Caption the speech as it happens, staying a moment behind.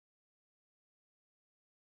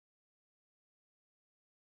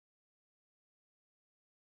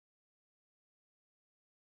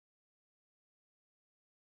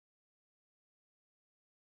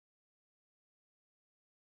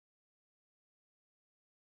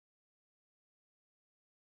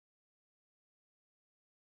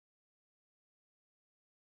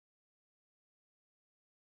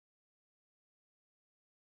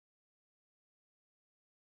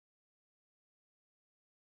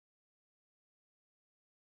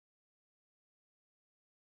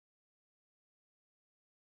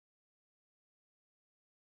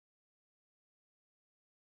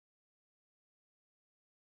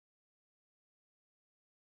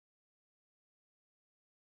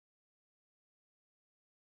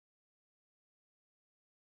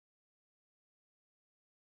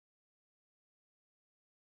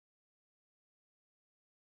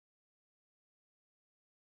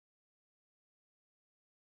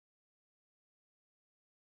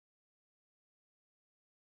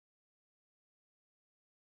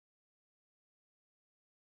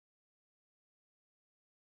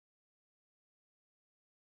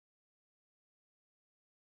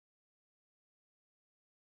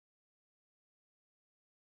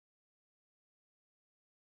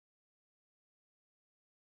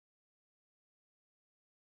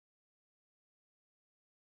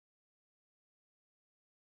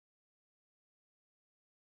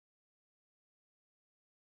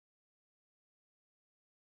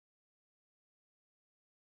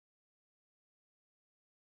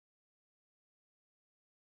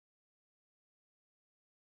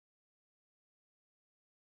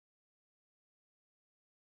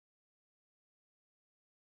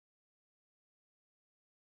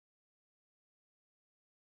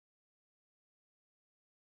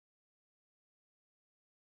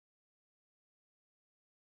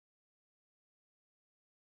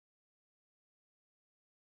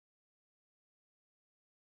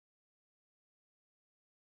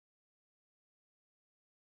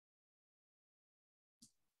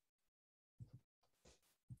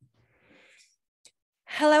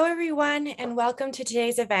Hello, everyone, and welcome to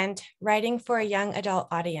today's event, Writing for a Young Adult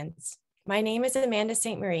Audience. My name is Amanda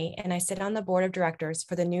St. Marie, and I sit on the board of directors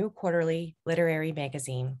for the new quarterly literary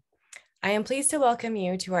magazine. I am pleased to welcome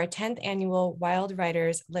you to our 10th annual Wild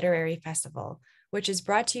Writers Literary Festival, which is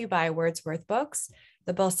brought to you by Wordsworth Books,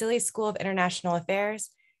 the Balsillie School of International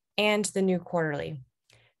Affairs, and the New Quarterly.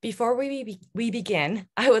 Before we begin,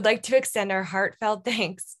 I would like to extend our heartfelt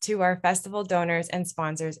thanks to our festival donors and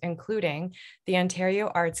sponsors, including the Ontario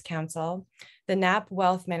Arts Council, the Knapp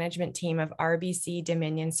Wealth Management Team of RBC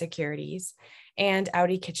Dominion Securities, and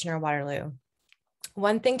Audi Kitchener-Waterloo.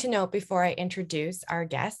 One thing to note before I introduce our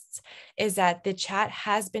guests is that the chat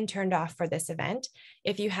has been turned off for this event.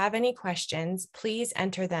 If you have any questions, please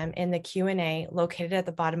enter them in the Q&A located at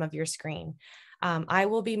the bottom of your screen. I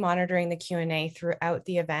will be monitoring the Q&A throughout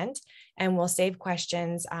the event, and we'll save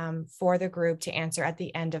questions for the group to answer at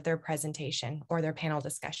the end of their presentation or their panel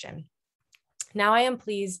discussion. Now I am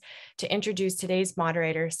pleased to introduce today's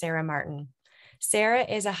moderator, Sara Martin. Sara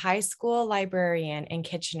is a high school librarian in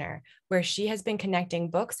Kitchener, where she has been connecting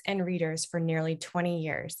books and readers for nearly 20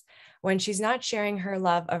 years. When she's not sharing her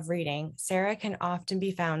love of reading, Sara can often be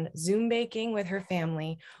found Zoom baking with her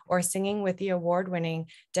family or singing with the award-winning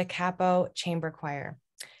Da Capo Chamber Choir.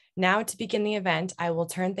 Now, to begin the event, I will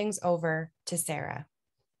turn things over to Sara.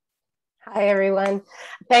 Hi, everyone.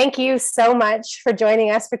 Thank you so much for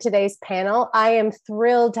joining us for today's panel. I am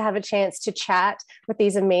thrilled to have a chance to chat with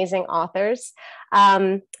these amazing authors.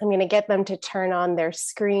 I'm going to get them to turn on their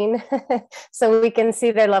screen so we can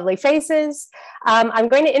see their lovely faces. I'm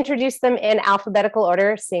going to introduce them in alphabetical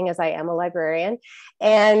order, seeing as I am a librarian.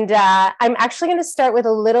 And I'm actually going to start with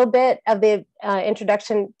a little bit of the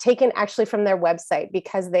introduction taken actually from their website,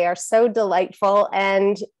 because they are so delightful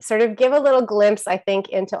and sort of give a little glimpse, I think,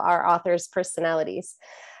 into our authors' personalities.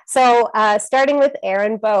 So starting with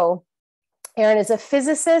Erin Bow. Erin is a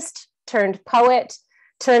physicist turned poet,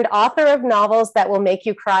 turned author of novels that will make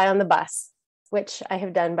you cry on the bus, which I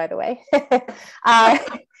have done, by the way.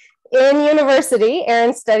 In university,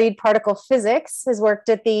 Erin studied particle physics, has worked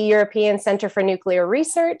at the European Center for Nuclear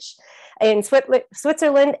Research in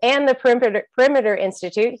Switzerland and the Perimeter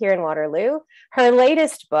Institute here in Waterloo. Her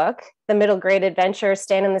latest book, The Middle Grade Adventure,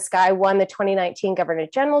 Stand in the Sky, won the 2019 Governor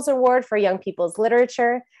General's Award for Young People's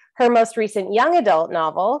Literature. Her most recent young adult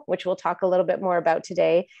novel, which we'll talk a little bit more about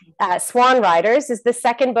today, Swan Riders, is the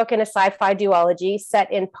second book in a sci-fi duology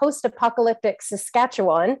set in post-apocalyptic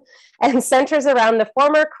Saskatchewan and centers around the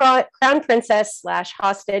former crown princess /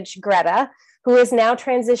 hostage Greta, who is now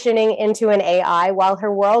transitioning into an AI while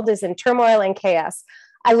her world is in turmoil and chaos.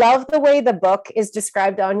 I love the way the book is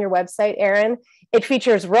described on your website, Erin. It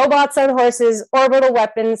features robots on horses, orbital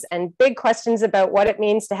weapons, and big questions about what it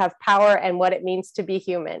means to have power and what it means to be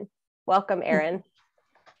human. Welcome, Erin.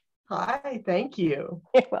 Hi, thank you.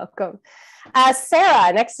 You're welcome.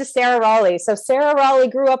 Sarah, next to Sarah Raughley. So Sarah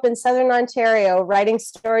Raughley grew up in Southern Ontario, writing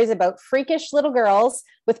stories about freakish little girls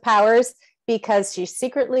with powers because she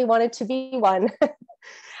secretly wanted to be one.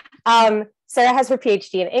 Sarah has her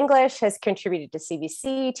PhD in English, has contributed to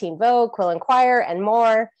CBC, Teen Vogue, Quill and Choir, and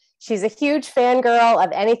more. She's a huge fangirl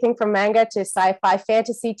of anything from manga to sci-fi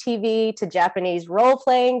fantasy TV to Japanese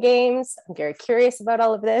role-playing games. I'm very curious about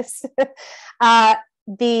all of this.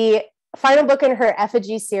 The final book in her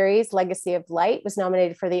effigy series, Legacy of Light, was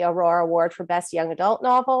nominated for the Aurora Award for Best Young Adult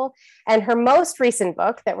Novel. And her most recent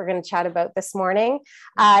book that we're going to chat about this morning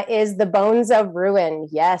is The Bones of Ruin.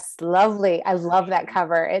 Yes, lovely. I love that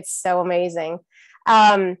cover. It's so amazing.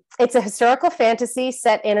 It's a historical fantasy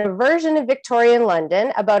set in a version of Victorian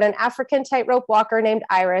London about an African tightrope walker named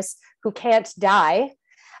Iris who can't die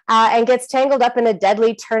and gets tangled up in a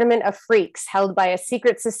deadly tournament of freaks held by a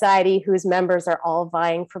secret society whose members are all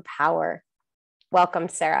vying for power. Welcome,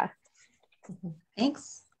 Sarah.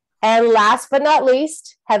 Thanks. And last but not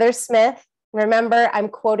least, Heather Smith. Remember, I'm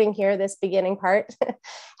quoting here this beginning part.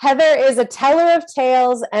 Heather is a teller of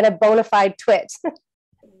tales and a bona fide twit.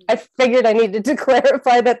 I figured I needed to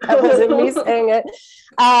clarify that wasn't me saying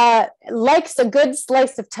it. Likes a good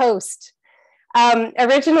slice of toast.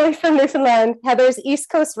 Originally from Newfoundland, Heather's East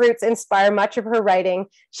Coast roots inspire much of her writing.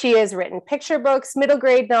 She has written picture books, middle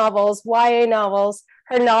grade novels, YA novels.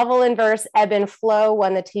 Her novel in verse, Ebb and Flow,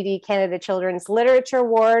 won the TD Canada Children's Literature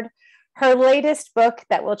Award. Her latest book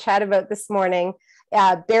that we'll chat about this morning,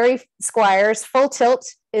 Barry Squires' Full Tilt,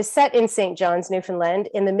 is set in St. John's, Newfoundland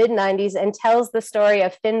in the mid-90s and tells the story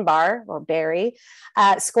of Finbar, or Barry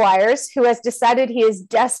Squires, who has decided he is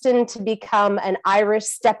destined to become an Irish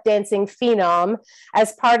step dancing phenom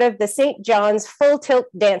as part of the St. John's Full Tilt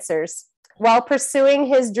Dancers. while pursuing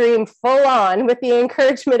his dream full on with the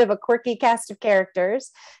encouragement of a quirky cast of characters,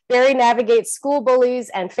 Barry navigates school bullies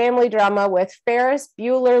and family drama with Ferris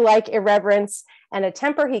Bueller-like irreverence and a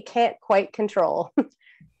temper he can't quite control.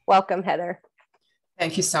 Welcome, Heather.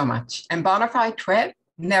 Thank you so much. And bona fide twit,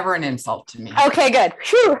 never an insult to me. Okay, good.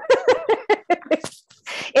 Phew.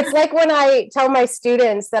 It's like when I tell my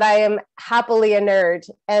students that I am happily a nerd,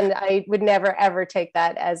 and I would never, ever take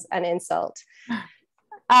that as an insult.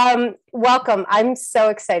 Welcome. I'm so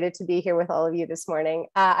excited to be here with all of you this morning.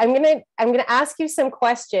 I'm gonna ask you some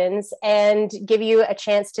questions and give you a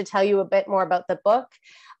chance to tell you a bit more about the book.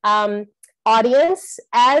 Audience,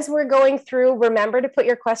 as we're going through, remember to put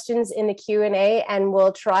your questions in the Q&A, and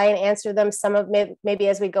we'll try and answer them, some of maybe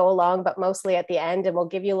as we go along, but mostly at the end, and we'll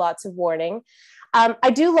give you lots of warning. I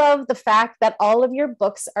do love the fact that all of your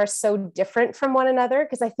books are so different from one another,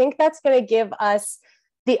 because I think that's going to give us,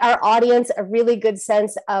 our audience, a really good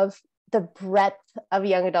sense of the breadth of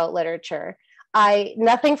young adult literature.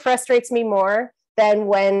 Nothing frustrates me more than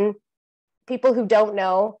when people who don't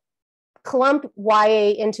know clump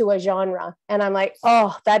YA into a genre. And I'm like,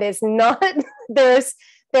 oh, that is not, there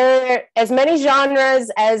are as many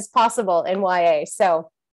genres as possible in YA.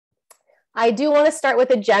 So I do want to start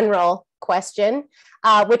with a general question,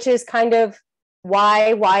 which is kind of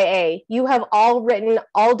why YA? You have all written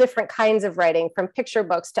all different kinds of writing, from picture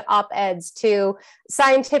books to op-eds to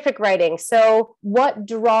scientific writing. So what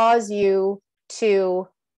draws you to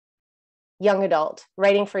young adult,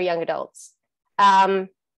 writing for young adults?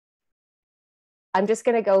 I'm just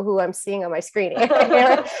going to go who I'm seeing on my screen.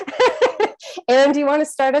 Erin, do you want to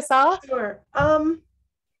start us off? Sure.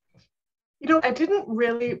 I didn't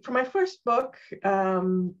really, for my first book,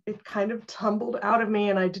 it kind of tumbled out of me,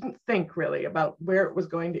 and I didn't think really about where it was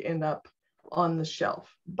going to end up on the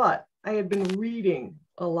shelf. But I had been reading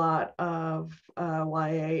a lot of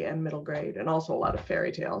YA and middle grade, and also a lot of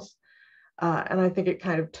fairy tales. And I think it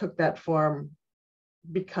kind of took that form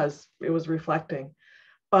because it was reflecting.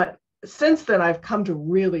 But since then, I've come to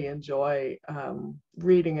really enjoy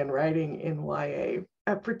reading and writing in YA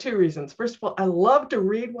for two reasons. First of all, I love to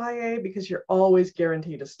read YA because you're always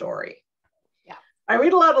guaranteed a story. Yeah. I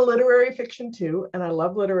read a lot of literary fiction too, and I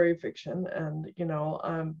love literary fiction. And,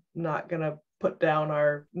 I'm not going to put down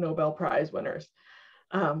our Nobel Prize winners.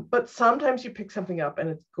 But sometimes you pick something up and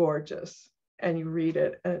it's gorgeous, and you read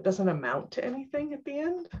it and it doesn't amount to anything at the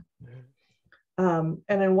end. And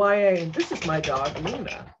in YA, and this is my dog,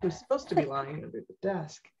 Luna, who's supposed to be lying under the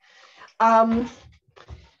desk.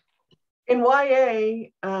 In YA,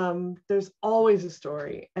 there's always a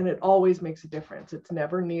story, and it always makes a difference. It's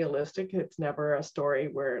never nihilistic. It's never a story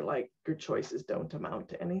where like your choices don't amount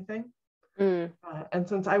to anything. And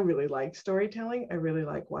since I really like storytelling, I really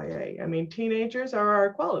like YA. I mean, teenagers are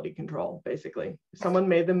our quality control, basically. Someone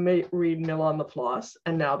made them read Mill on the Floss,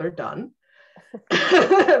 and now they're done.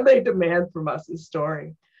 They demand from us a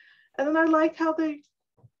story. And then I like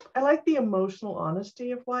the emotional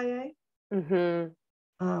honesty of YA.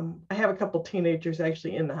 I have a couple teenagers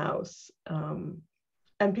actually in the house, and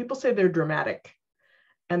people say they're dramatic,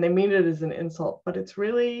 and they mean it as an insult, but it's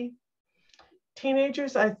really,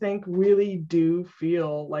 teenagers, I think, really do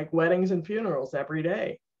feel like weddings and funerals every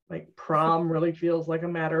day. Like prom really feels like a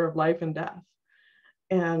matter of life and death.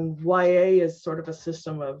 And YA is sort of a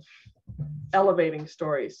system of elevating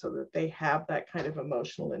stories so that they have that kind of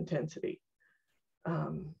emotional intensity.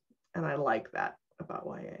 And I like that about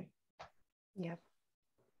YA. Yeah.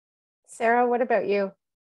 Sarah, what about you?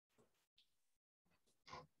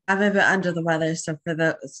 I'm a bit under the weather, so for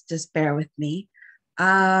those, just bear with me.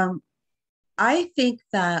 I think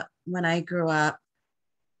that when I grew up,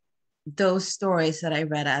 those stories that I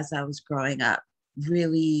read as I was growing up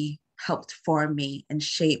really helped form me and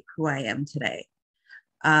shape who I am today.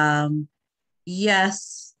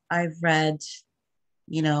 Yes, I've read,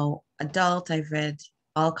 adult, I've read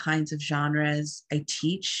all kinds of genres. I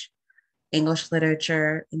teach English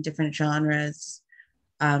literature in different genres,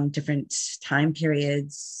 different time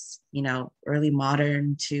periods, early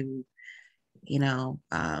modern to,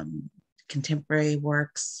 contemporary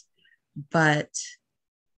works. But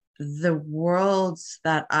the worlds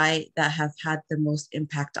that have had the most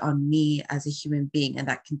impact on me as a human being, and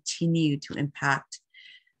that continue to impact,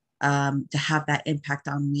 to have that impact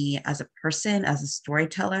on me as a person, as a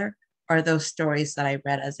storyteller, are those stories that I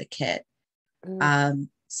read as a kid.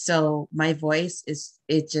 So my voice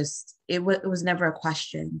it was never a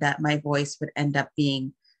question that my voice would end up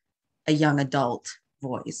being a young adult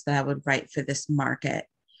voice that I would write for this market.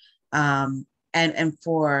 And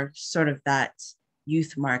for sort of that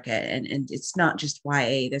youth market, and it's not just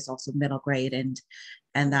YA, there's also middle grade and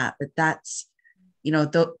that, but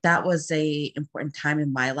that was a important time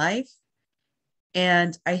in my life.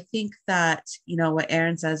 And I think that, what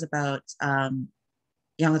Erin says about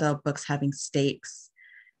young adult books having stakes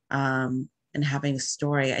and having a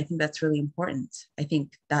story, I think that's really important. I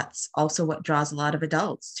think that's also what draws a lot of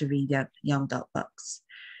adults to read young adult books,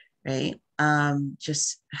 right?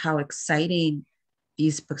 Just how exciting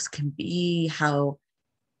these books can be, how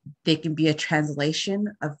they can be a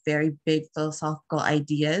translation of very big philosophical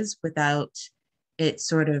ideas without it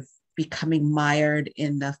sort of becoming mired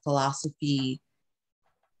in the philosophy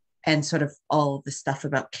and sort of all of the stuff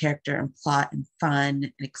about character and plot and fun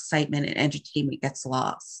and excitement and entertainment gets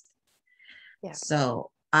lost. Yeah.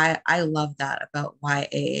 So I love that about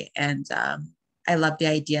YA. And I love the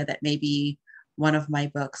idea that maybe one of my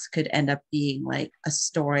books could end up being like a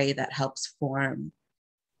story that helps form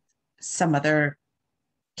some other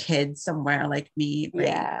kid somewhere like me, right?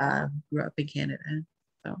 Yeah. Grew up in Canada.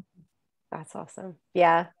 So that's awesome.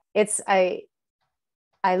 Yeah.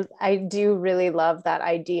 I do really love that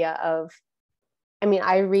idea of,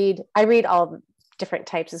 I read all different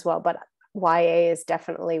types as well, but YA is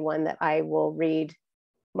definitely one that I will read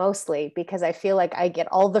mostly because I feel like I get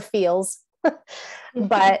all the feels,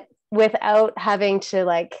 but without having to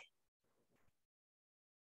like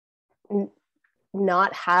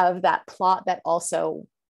not have that plot that also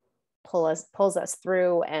pulls us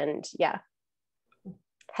through. And yeah.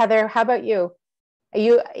 Heather, how about you?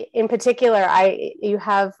 You in particular, you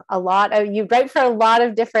have a lot of, you write for a lot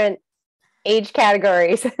of different age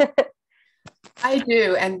categories. I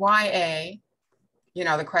do. And YA,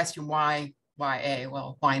 the question why YA?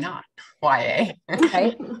 Well, why not YA?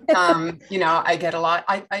 Right. I get a lot,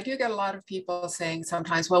 I do get a lot of people saying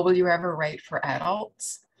sometimes, well, will you ever write for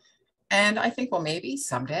adults? And I think, well, maybe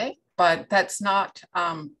someday, but that's not,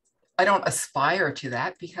 I don't aspire to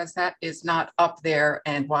that because that is not up there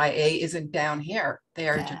and YA isn't down here. They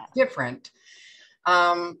are just different.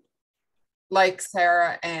 Like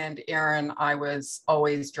Sarah and Erin, I was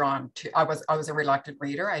always drawn to, I was a reluctant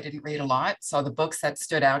reader. I didn't read a lot. So the books that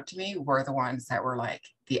stood out to me were the ones that were like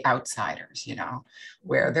the outsiders,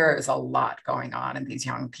 where there is a lot going on in these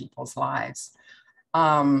young people's lives.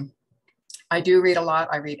 I do read a lot.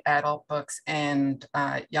 I read adult books and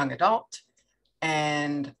young adult.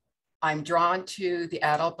 And I'm drawn to the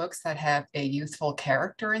adult books that have a youthful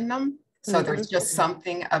character in them. So there's just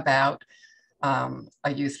something about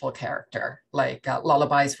a youthful character, like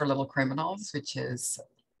Lullabies for Little Criminals, which is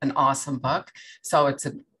an awesome book. So it's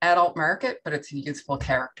an adult market, but it's a youthful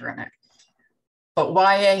character in it. But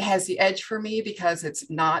YA has the edge for me because it's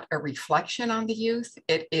not a reflection on the youth.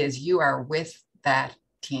 It is, you are with that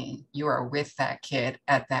teen, you are with that kid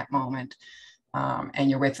at that moment. And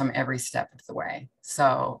you're with them every step of the way.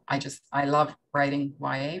 So I love writing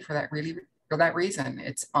YA for that reason.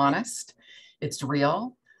 It's honest, it's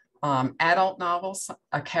real. Adult novels,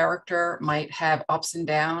 a character might have ups and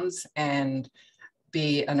downs and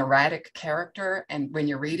be an erratic character. And when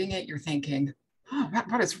you're reading it, you're thinking, oh,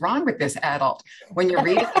 what is wrong with this adult? When you're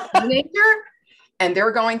reading a teenager and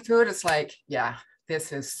they're going through it, it's like, yeah,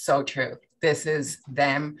 this is so true. This is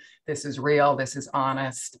them. This is real. This is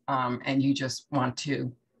honest. And you just want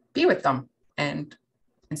to be with them and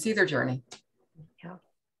see their journey. Yeah.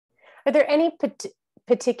 Are there any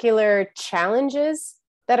particular challenges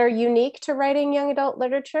that are unique to writing young adult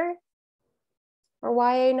literature or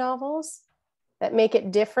YA novels that make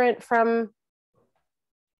it different from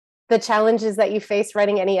the challenges that you face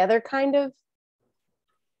writing any other kind of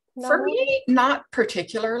novel? For me, not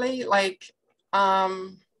particularly. Like,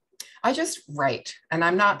 I just write and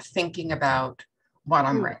I'm not thinking about what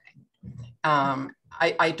I'm writing.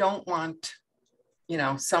 I don't want,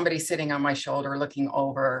 somebody sitting on my shoulder looking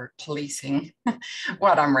over, policing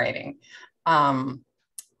what I'm writing.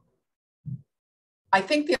 I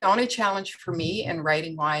think the only challenge for me in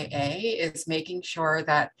writing YA is making sure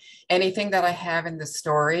that anything that I have in the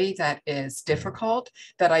story that is difficult,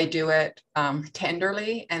 that I do it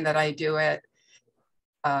tenderly and that I do it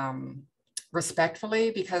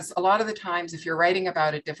respectfully, because a lot of the times if you're writing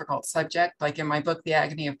about a difficult subject, like in my book, The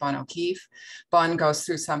Agony of Bun O'Keefe, Bun goes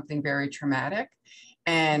through something very traumatic.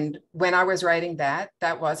 And when I was writing that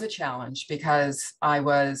was a challenge because I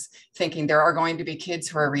was thinking there are going to be kids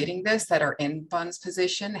who are reading this that are in Bun's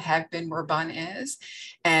position, have been where Bun is.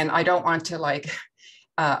 And I don't want to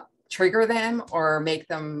trigger them or make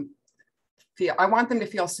them feel, I want them to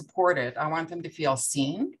feel supported. I want them to feel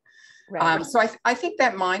seen. Right. So I think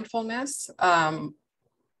that mindfulness can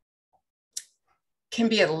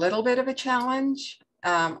be a little bit of a challenge.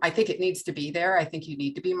 I think it needs to be there. I think you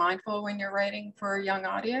need to be mindful when you're writing for a young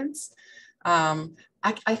audience.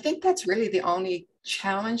 I think that's really the only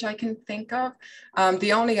challenge I can think of.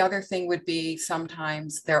 The only other thing would be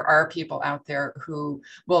sometimes there are people out there who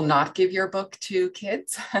will not give your book to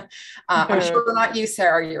kids. I'm sure not you,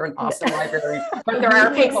 Sarah, you're an awesome librarian, but there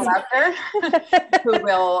are people out there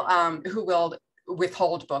who will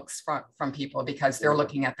withhold books from people because they're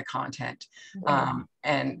looking at the content.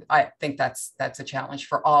 And I think that's a challenge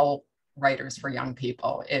for all writers for young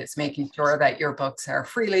people, is making sure that your books are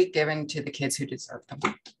freely given to the kids who deserve them.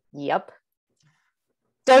 Yep.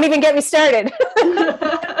 Don't even get me started.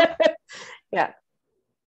 Yeah.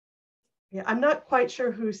 Yeah, I'm not quite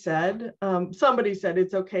sure who said. Somebody said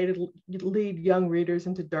it's okay to lead young readers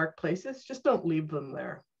into dark places. Just don't leave them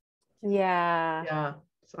there. Yeah. Yeah.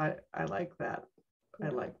 So I like that. I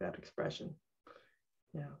like that expression.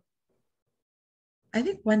 Yeah. I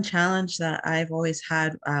think one challenge that I've always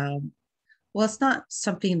had, well, it's not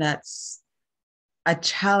something that's a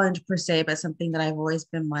challenge per se, but something that I've always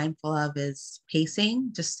been mindful of is pacing,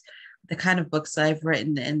 just the kind of books that I've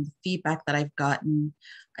written and the feedback that I've gotten.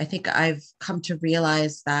 I think I've come to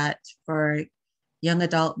realize that for young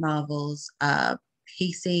adult novels,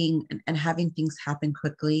 pacing and having things happen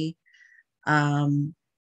quickly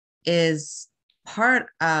is part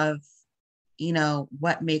of, you know,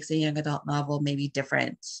 what makes a young adult novel maybe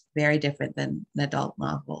different, very different than an adult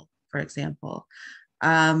novel, for example.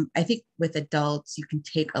 I think with adults, you can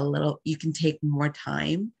take more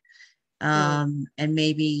time, and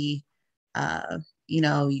maybe, you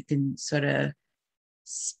know, you can sort of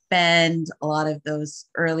spend a lot of those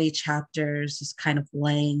early chapters just kind of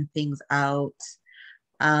laying things out.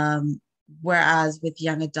 Whereas with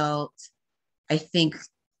young adult, I think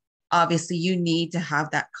obviously you need to have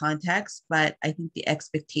that context, but I think the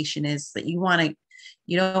expectation is that you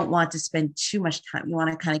don't want to spend too much time. You want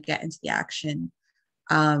to kind of get into the action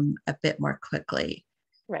a bit more quickly,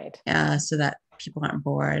 right? So that people aren't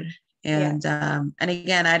bored. And and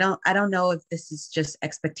again, I don't know if this is just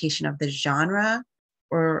expectation of the genre,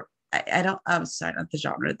 or I'm sorry, not the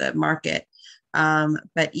genre, the market,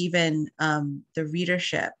 but even the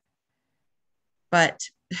readership. But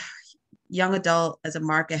young adult as a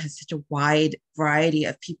market has such a wide variety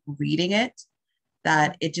of people reading it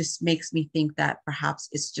that it just makes me think that perhaps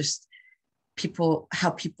it's just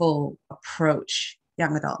how people approach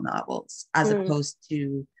young adult novels as opposed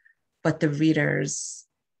to what the readers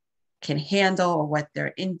can handle or what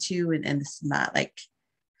they're into and this and that. Like,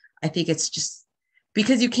 I think it's just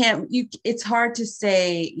because it's hard to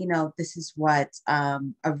say, you know, this is what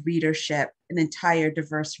an entire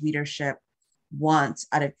diverse readership wants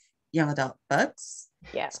out of young adult books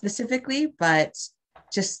specifically, but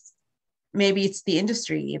just maybe it's the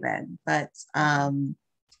industry even. But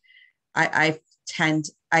I tend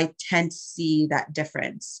to see that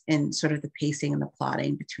difference in sort of the pacing and the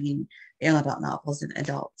plotting between young adult novels and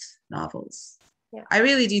adult novels. Yeah. I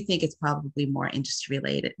really do think it's probably more industry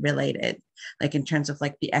related, like in terms of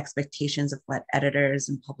like the expectations of what editors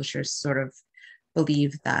and publishers sort of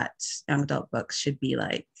believe that young adult books should be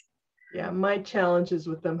like. Yeah, my challenges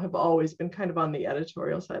with them have always been kind of on the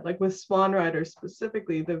editorial side. Like with Swan Rider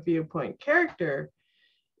specifically, the viewpoint character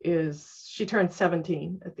she turned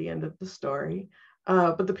 17 at the end of the story,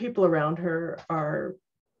 but the people around her are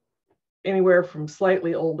anywhere from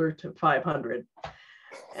slightly older to 500.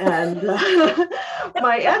 And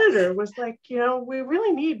my editor was like, you know, we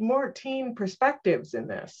really need more teen perspectives in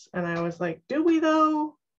this. And I was like, do we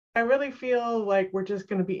though? I really feel like we're just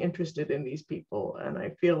going to be interested in these people. And I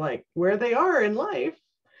feel like where they are in life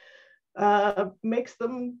makes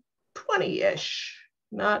them 20-ish,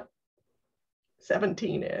 not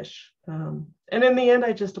 17-ish. And in the end,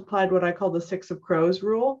 I just applied what I call the 6 of Crows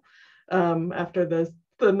rule after the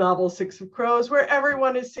novel 6 of Crows, where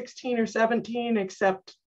everyone is 16 or 17,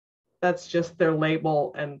 except that's just their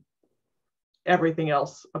label, and everything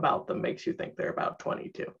else about them makes you think they're about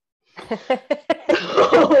 22.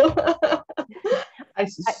 I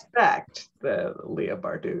suspect that Leah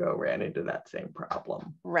Bardugo ran into that same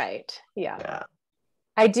problem. Right. Yeah.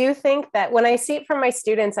 I do think that when I see it from my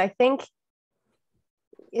students, I think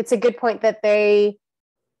it's a good point that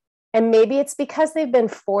and maybe it's because they've been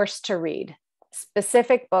forced to read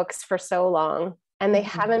specific books for so long, and they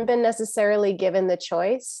haven't been necessarily given the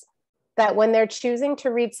choice, that when they're choosing to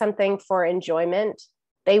read something for enjoyment,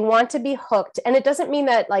 they want to be hooked. And it doesn't mean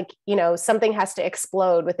that, like, you know, something has to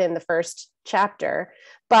explode within the first chapter,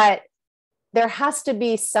 but there has to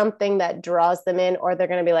be something that draws them in, or they're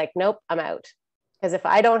going to be like, nope, I'm out. Because if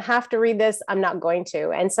I don't have to read this, I'm not going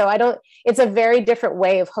to. And so it's a very different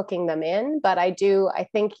way of hooking them in. But I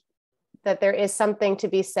think that there is something to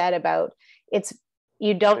be said about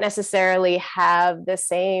you don't necessarily have the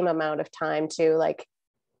same amount of time to like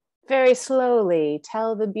very slowly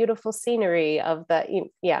tell the beautiful scenery of the,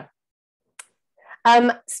 yeah.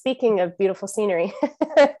 Speaking of beautiful scenery,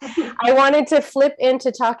 I wanted to flip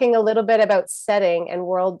into talking a little bit about setting and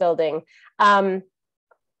world building. And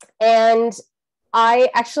I'm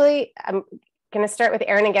going to start with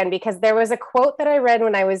Erin again, because there was a quote that I read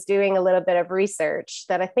when I was doing a little bit of research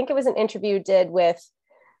that I think it was an interview you did with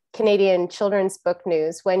Canadian Children's Book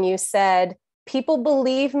News, when you said, "People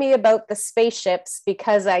believe me about the spaceships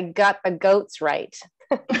because I got the goats right."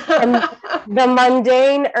 And the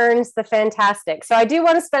mundane earns the fantastic. So I do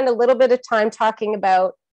want to spend a little bit of time talking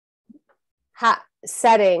about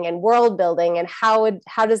setting and world building and how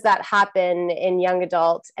does that happen in young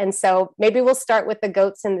adult. And so maybe we'll start with the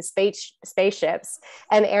goats and the spaceships.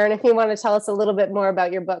 And Erin, if you want to tell us a little bit more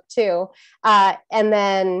about your book too, and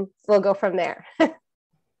then we'll go from there.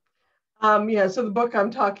 Yeah, so the book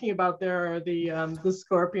I'm talking about there are the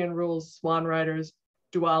Scorpion Rules Swan Riders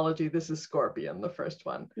duology. This is Scorpion, the first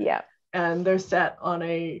one. Yeah. And they're set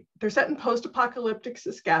in post-apocalyptic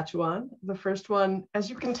Saskatchewan. The first one, as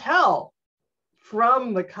you can tell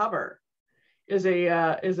from the cover, is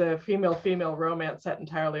a female romance set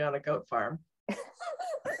entirely on a goat farm.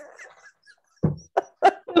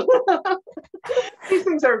 These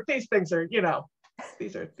things are, you know,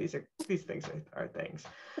 these things are things.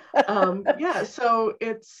 Yeah, so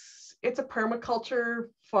it's a permaculture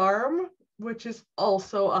farm, which is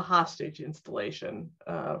also a hostage installation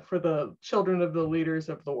for the children of the leaders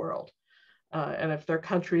of the world. And if their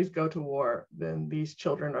countries go to war, then these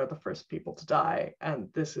children are the first people to die.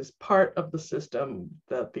 And this is part of the system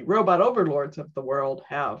that the robot overlords of the world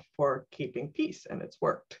have for keeping peace. And it's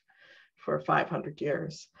worked for 500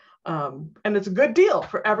 years. And it's a good deal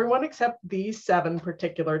for everyone except these 7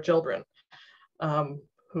 particular children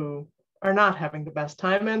who are not having the best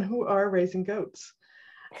time and who are raising goats.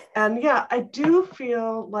 And yeah, I do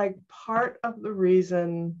feel like part of the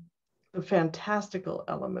reason the fantastical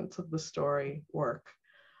elements of the story work,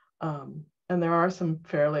 and there are some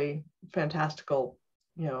fairly fantastical,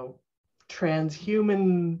 you know,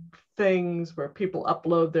 transhuman things where people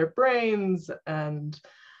upload their brains, and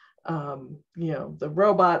you know, the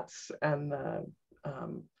robots and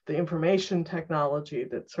the information technology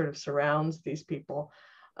that sort of surrounds these people.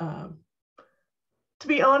 To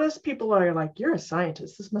be honest, people are like, "You're a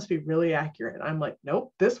scientist. This must be really accurate." I'm like,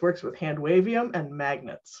 "Nope, this works with hand wavium and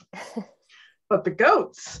magnets." But the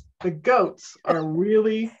goats are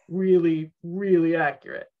really, really, really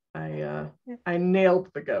accurate. I nailed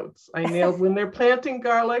the goats. I nailed when they're planting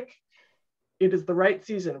garlic. It is the right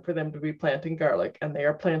season for them to be planting garlic, and they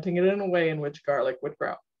are planting it in a way in which garlic would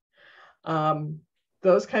grow.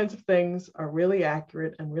 Those kinds of things are really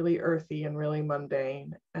accurate and really earthy and really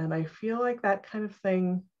mundane. And I feel like that kind of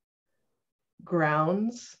thing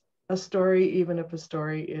grounds a story, even if a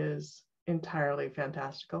story is entirely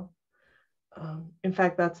fantastical. In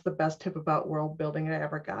fact, that's the best tip about world building I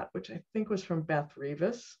ever got, which I think was from Beth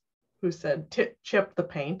Revis, who said, "Chip the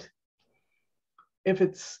paint." If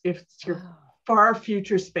it's your far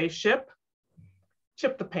future spaceship,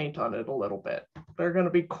 chip the paint on it a little bit. There are going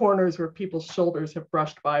to be corners where people's shoulders have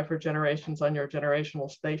brushed by for generations on your generational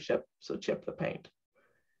spaceship, so chip the paint.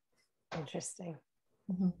 Interesting.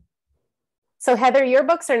 Mm-hmm. So Heather, your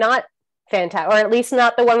books are not fantastic, or at least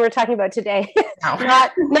not the one we're talking about today. No.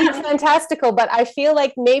 not fantastical, but I feel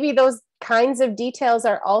like maybe those kinds of details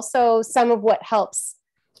are also some of what helps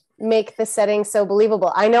make the setting so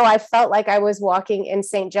believable. I know I felt like I was walking in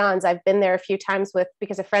St. John's. I've been there a few times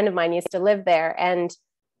because a friend of mine used to live there, and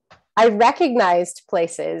I recognized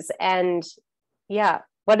places. And yeah,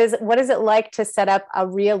 what is it like to set up a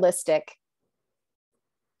realistic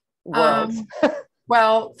world?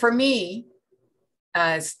 Well, for me,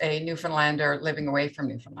 as a Newfoundlander living away from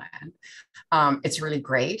Newfoundland, it's really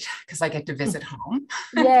great because I get to visit home.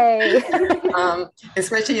 Yay.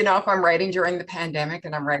 Especially, you know, if I'm writing during the pandemic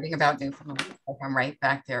and I'm writing about Newfoundland, like I'm right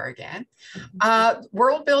back there again.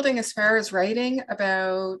 World building as far as writing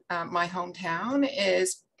about my hometown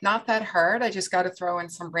is not that hard. I just got to throw in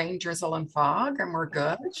some rain, drizzle, and fog, and we're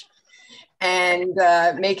good. And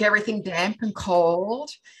make everything damp and cold.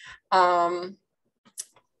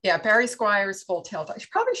 Yeah, Barry Squire's Full Tilt. I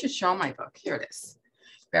probably should show my book. Here it is,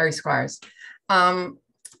 Barry Squire's.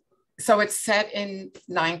 So it's set in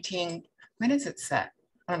when is it set?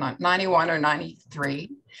 I don't know, 91 or 93.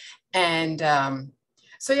 And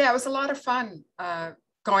so yeah, it was a lot of fun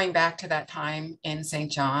going back to that time in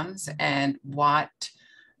St. John's and what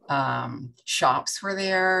Shops were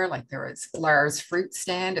there, like there was Lara's fruit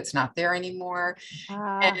stand. It's not there anymore.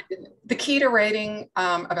 And the key to writing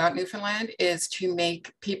about Newfoundland is to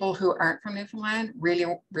make people who aren't from Newfoundland really,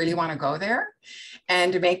 really want to go there,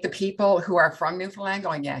 and to make the people who are from Newfoundland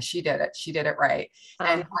going, yeah, she did it. She did it right.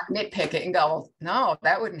 And not nitpick it and go, no,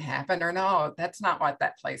 that wouldn't happen. Or no, that's not what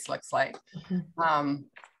that place looks like.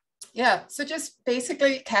 Yeah, so just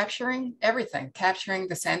basically capturing everything, capturing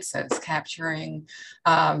the senses, capturing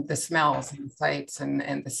the smells and sights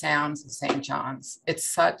and the sounds of St. John's. It's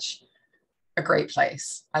such a great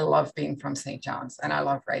place. I love being from St. John's, and I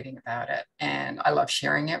love writing about it, and I love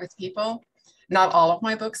sharing it with people. Not all of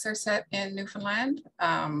my books are set in Newfoundland,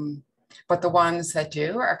 but the ones that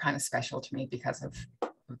do are kind of special to me because of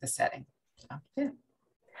the setting. So, yeah.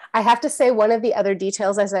 I have to say, one of the other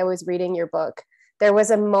details as I was reading your book, there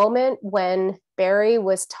was a moment when Barry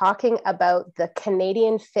was talking about the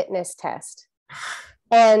Canadian fitness test.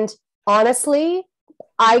 And honestly,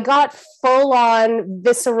 I got full on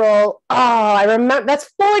visceral, I remember,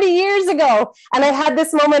 that's 40 years ago. And I had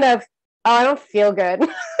this moment of, I don't feel good.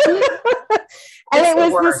 And it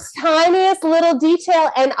was this tiniest little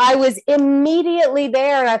detail. And I was immediately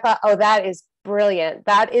there. And I thought, oh, that is brilliant.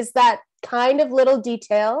 That is that kind of little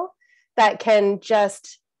detail that can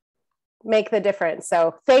just make the difference.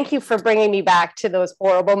 So thank you for bringing me back to those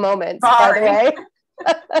horrible moments, by the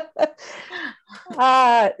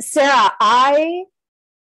way. Sarah,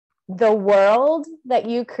 the world that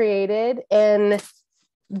you created in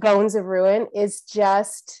Bones of Ruin is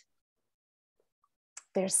just,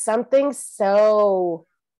 there's something so,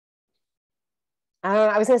 I don't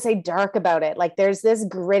know, I was going to say dark about it. Like there's this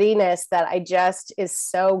grittiness that I just is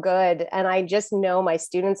so good. And I just know my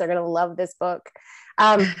students are going to love this book.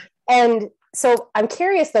 And so I'm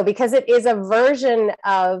curious though, because it is a version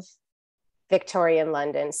of Victorian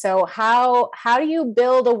London. So how do you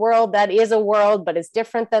build a world that is a world, but is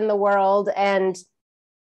different than the world? And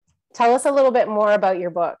tell us a little bit more about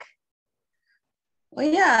your book. Well,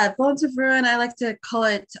 yeah, Bones of Ruin, I like to call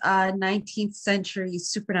it 19th century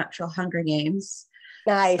supernatural Hunger Games.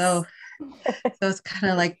 Nice. So it's kind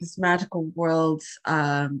of like this magical world,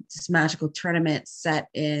 this magical tournament set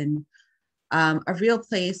in a real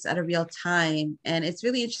place at a real time. And it's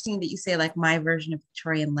really interesting that you say like my version of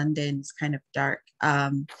Victorian London is kind of dark.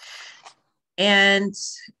 And,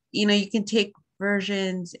 you know, you can take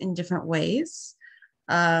versions in different ways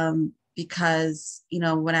because, you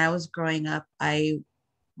know, when I was growing up, I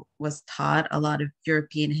was taught a lot of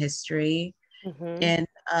European history in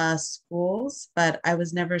schools, but I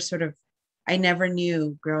was never I never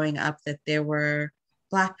knew growing up that there were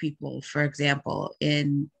Black people, for example,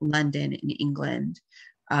 in London, in England,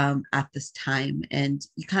 at this time. And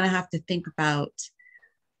you kind of have to think about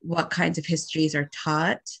what kinds of histories are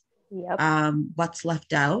taught, what's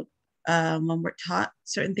left out when we're taught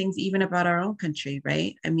certain things, even about our own country,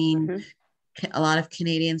 right? I mean, a lot of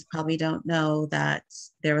Canadians probably don't know that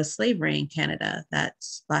there was slavery in Canada, that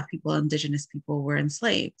Black people, Indigenous people were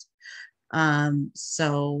enslaved.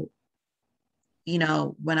 So, you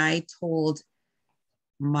know, when I told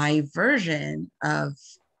my version of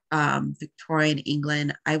Victorian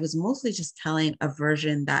England, I was mostly just telling a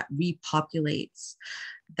version that repopulates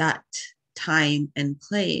that time and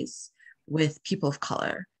place with people of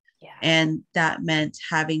color. Yeah. And that meant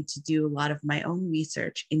having to do a lot of my own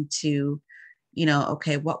research into, you know,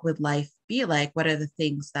 okay, what would life be like? What are the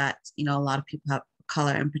things that, you know, a lot of people of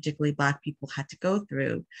color and particularly Black people had to go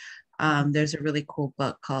through? There's a really cool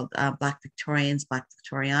book called Black Victorians, Black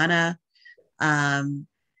Victoriana,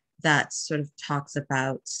 that sort of talks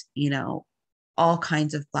about, you know, all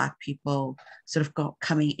kinds of Black people sort of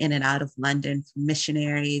coming in and out of London, from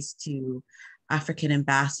missionaries to African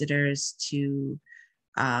ambassadors to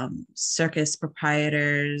circus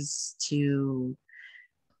proprietors to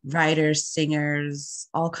writers, singers,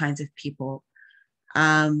 all kinds of people.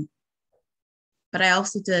 But I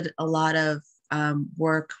also did a lot of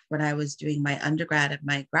work when I was doing my undergrad and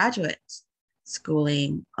my graduate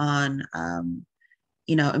schooling on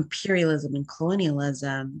you know, imperialism and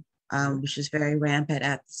colonialism, which is very rampant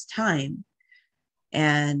at this time.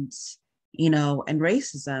 And, you know, and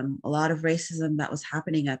racism, a lot of racism that was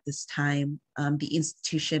happening at this time, the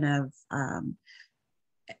institution of,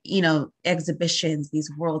 you know, exhibitions,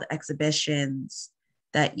 these world exhibitions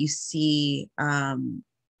that you see,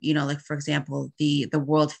 you know, like, for example, the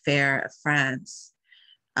World Fair of France,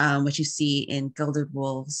 which you see in Gilded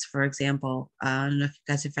Wolves, for example. I don't know if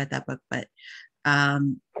you guys have read that book, but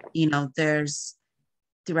you know, there's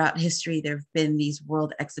throughout history, there have been these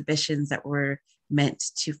world exhibitions that were meant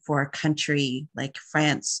to, for a country like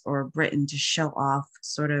France or Britain, to show off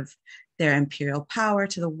sort of their imperial power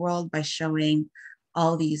to the world by showing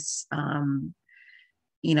all these,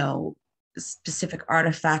 you know, specific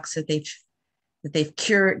artifacts that they've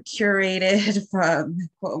curated from,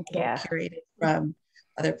 quote unquote, curated from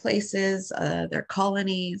other places, their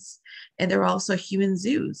colonies. And there were also human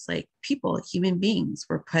zoos, like people, human beings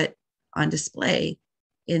were put on display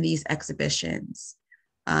in these exhibitions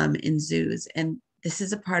in zoos. And this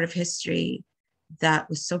is a part of history that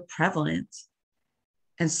was so prevalent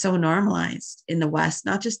and so normalized in the West,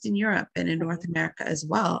 not just in Europe and in North America as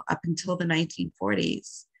well, up until the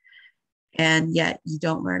 1940s. And yet you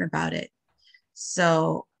don't learn about it.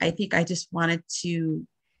 So I think I just wanted to,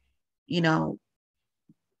 you know,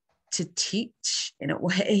 to teach in a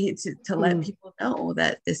way, to let people know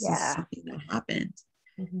that this is something that happened.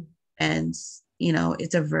 And, you know,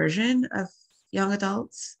 it's a version of young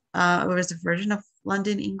adults. It was a version of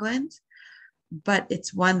London, England, but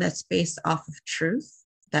it's one that's based off of truth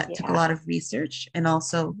that took a lot of research. And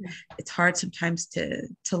also it's hard sometimes to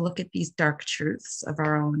look at these dark truths of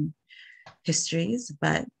our own histories,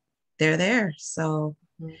 but they're there. So,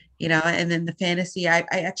 you know, and then the fantasy, I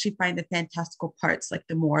actually find the fantastical parts like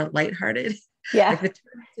the more lighthearted. Yeah. Like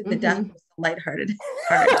the death was the lighthearted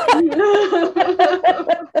part.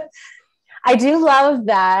 I do love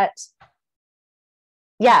that.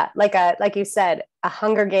 Yeah, like you said, a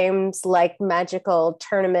Hunger Games like magical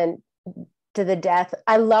tournament to the death.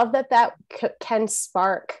 I love that can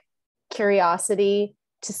spark curiosity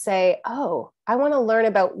to say, oh, I want to learn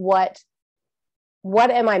about what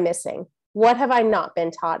am I missing? What have I not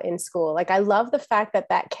been taught in school? Like, I love the fact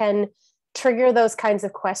that can trigger those kinds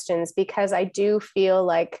of questions, because I do feel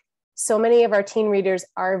like so many of our teen readers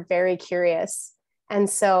are very curious. And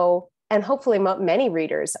hopefully many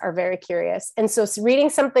readers are very curious. And so reading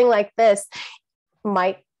something like this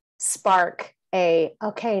might spark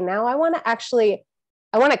okay, now I want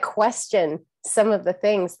to question some of the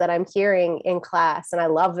things that I'm hearing in class. And I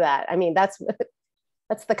love that. I mean, that's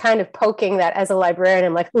the kind of poking that as a librarian,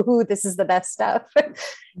 I'm like, ooh, this is the best stuff.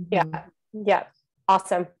 Yeah.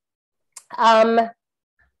 Awesome. I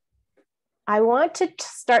want to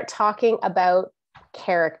start talking about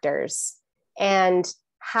characters and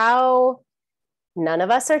how none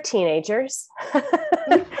of us are teenagers.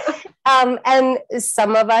 And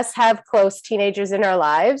some of us have close teenagers in our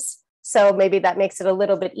lives. So maybe that makes it a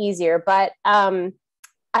little bit easier. But I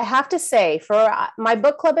have to say, for my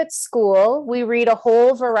book club at school, we read a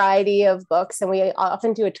whole variety of books, and we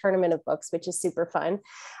often do a tournament of books, which is super fun.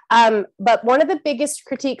 But one of the biggest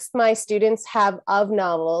critiques my students have of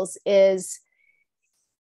novels is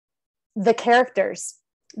the characters,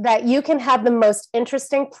 that you can have the most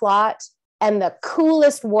interesting plot and the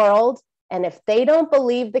coolest world, and if they don't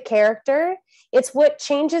believe the character, it's what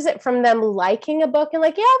changes it from them liking a book and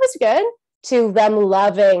like, yeah, it was good, to them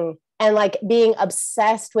loving and like being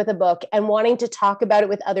obsessed with a book and wanting to talk about it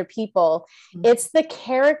with other people. It's the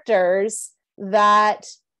characters that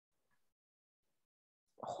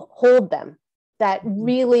hold them, that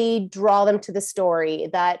really draw them to the story,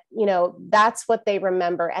 that, you know, that's what they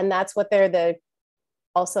remember. And that's what they're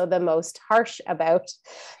also the most harsh about.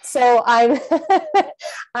 So I'm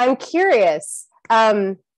curious,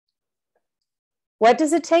 what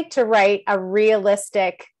does it take to write a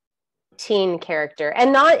realistic teen character?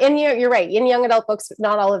 And not in you're right, in young adult books,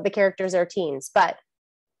 not all of the characters are teens, but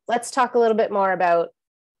let's talk a little bit more about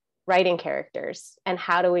writing characters and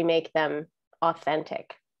how do we make them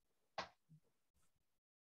authentic.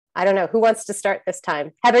 I don't know who wants to start this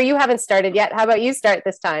time. Heather, you haven't started yet. How about you start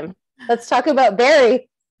this time? Let's talk about Barry.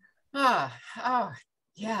 Yeah,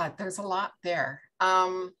 there's a lot there.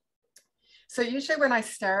 So usually when I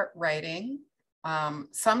start writing,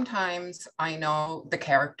 sometimes I know the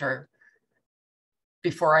character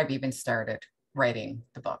before I've even started writing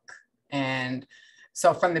the book. And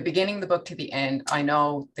so from the beginning of the book to the end, I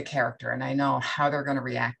know the character and I know how they're going to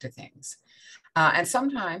react to things. And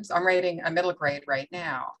sometimes I'm writing a middle grade right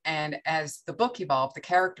now. And as the book evolved, the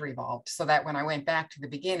character evolved, so that when I went back to the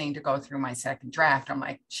beginning to go through my second draft, I'm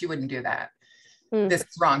like, she wouldn't do that. This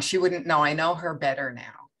is wrong. She wouldn't know. I know her better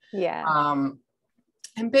now. Yeah.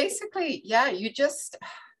 And basically, yeah, you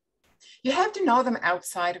have to know them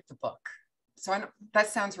outside of the book. So that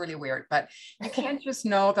sounds really weird, but you can't just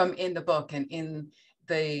know them in the book and in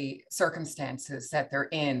the circumstances that they're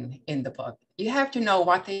in the book. You have to know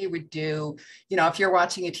what they would do. You know, if you're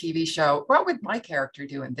watching a TV show, what would my character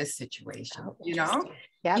do in this situation? Oh, you know,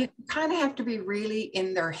 you kind of have to be really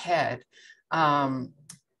in their head. And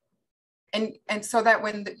so that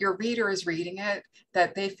when your reader is reading it,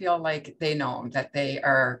 that they feel like they know them, that they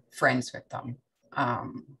are friends with them.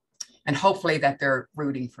 And hopefully that they're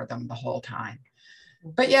rooting for them the whole time.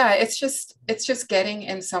 But yeah, it's just getting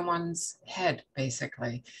in someone's head,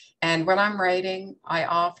 basically. And when I'm writing, I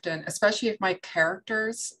often, especially if my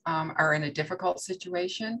characters are in a difficult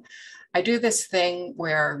situation, I do this thing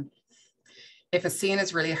where if a scene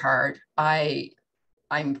is really hard,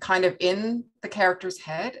 I'm kind of in the character's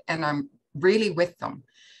head and I'm really with them.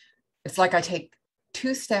 It's like I take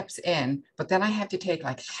 2 steps in, but then I have to take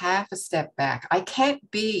like half a step back. I can't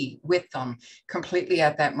be with them completely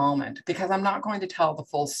at that moment because I'm not going to tell the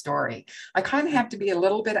full story. I kind of have to be a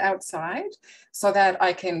little bit outside so that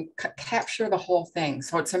I can capture the whole thing.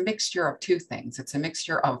 So it's a mixture of 2 things. It's a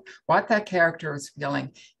mixture of what that character is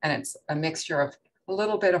feeling, and it's a mixture of a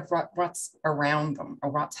little bit of what's around them or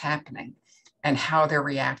what's happening and how they're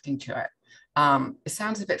reacting to it. It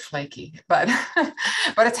sounds a bit flaky, but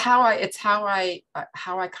but it's how I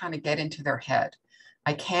kind of get into their head.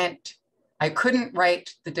 I couldn't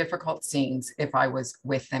write the difficult scenes if I was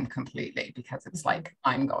with them completely because it's like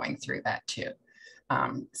I'm going through that too.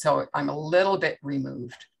 So I'm a little bit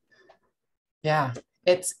removed. Yeah,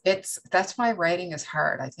 that's why writing is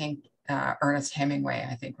hard. I think Ernest Hemingway,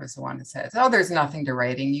 I think, was the one that says, "Oh, there's nothing to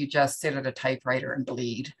writing. You just sit at a typewriter and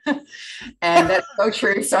bleed." And that's so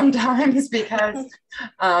true sometimes because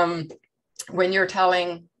when you're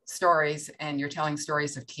telling stories and you're telling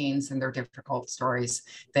stories of teens and their difficult stories,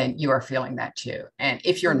 then you are feeling that too. And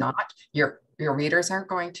if you're not, your readers aren't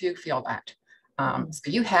going to feel that.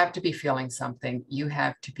 So you have to be feeling something. You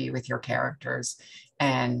have to be with your characters,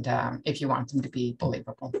 and if you want them to be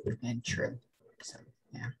believable and true. So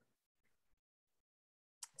yeah.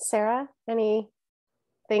 Sarah,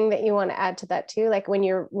 anything that you want to add to that too? Like when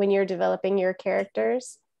you're developing your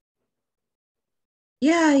characters?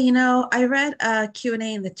 Yeah, I read a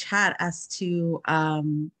Q&A in the chat as to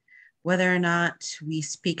whether or not we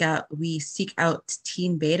seek out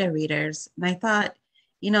teen beta readers. And I thought,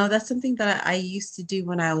 that's something that I used to do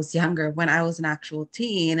when I was younger, when I was an actual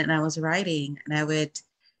teen and I was writing, and I would,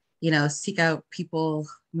 seek out people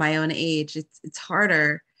my own age. It's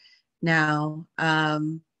harder now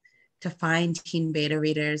to find teen beta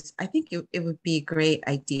readers. I think it would be a great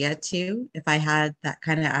idea too, if I had that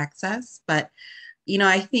kind of access. But,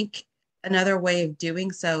 I think another way of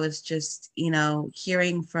doing so is just,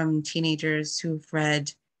 hearing from teenagers who've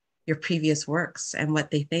read your previous works and what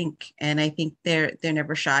they think. And I think they're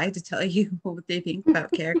never shy to tell you what they think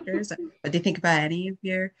about characters, what they think about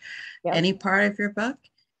any part of your book.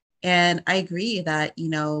 And I agree that,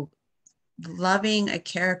 loving a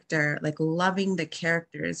character, like loving the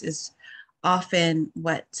characters, is often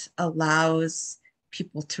what allows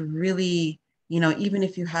people to really, even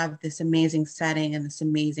if you have this amazing setting and this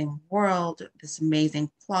amazing world, this amazing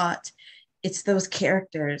plot, it's those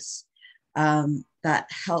characters that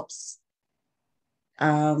helps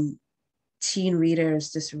teen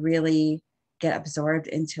readers just really get absorbed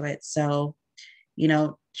into it. So,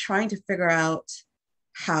 trying to figure out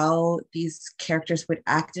how these characters would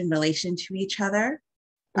act in relation to each other.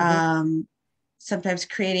 Sometimes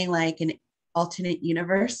creating like an alternate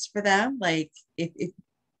universe for them. Like if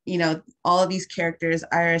all of these characters,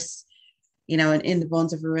 Iris, and in the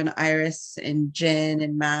Bones of Ruin, Iris and Jin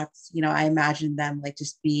and Max, I imagine them like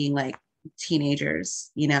just being like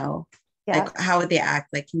teenagers, like how would they act?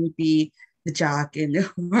 Like who would be the jock and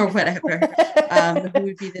or whatever, who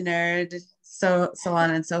would be the nerd, so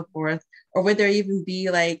on and so forth. Or would there even be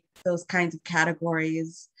like those kinds of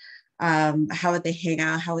categories? How would they hang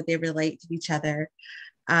out? How would they relate to each other?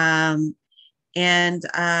 And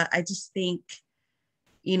I just think,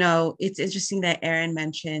 it's interesting that Erin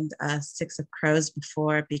mentioned Six of Crows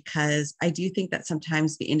before, because I do think that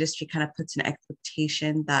sometimes the industry kind of puts an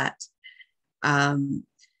expectation that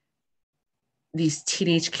these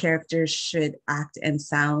teenage characters should act and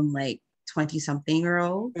sound like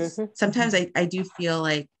 20-something-year-olds. Sometimes I do feel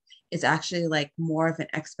like it's actually like more of an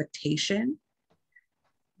expectation,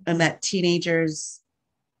 and that teenagers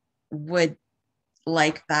would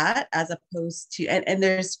like that, as opposed to, and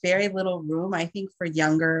there's very little room, I think, for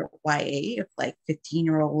younger YA, of like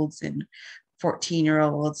 15-year-olds and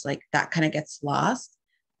 14-year-olds, like that kind of gets lost.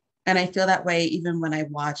 And I feel that way even when I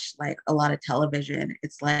watch like a lot of television.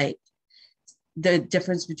 It's like the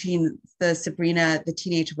difference between the Sabrina, the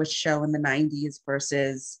Teenage Witch show in the 90s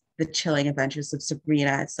versus the Chilling Adventures of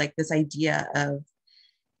Sabrina. It's like this idea of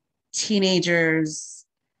teenagers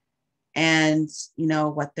and,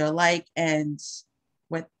 what they're like and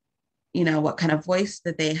what kind of voice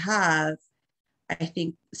that they have. I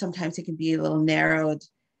think sometimes it can be a little narrowed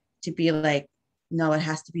to be like, no, it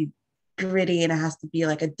has to be gritty and it has to be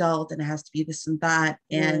like adult and it has to be this and that.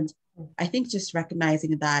 And I think just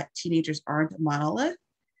recognizing that teenagers aren't a monolith,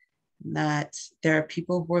 that there are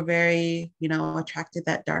people who are very, attracted to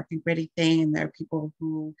that dark and gritty thing. And there are people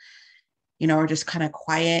who, are just kind of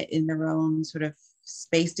quiet in their own sort of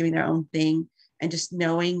space, doing their own thing. And just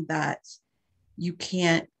knowing that you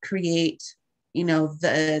can't create,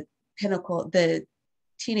 the pinnacle, the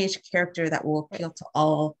teenage character that will appeal to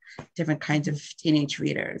all different kinds of teenage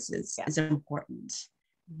readers is important.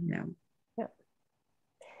 Yeah.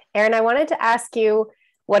 Erin, I wanted to ask you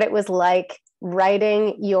what it was like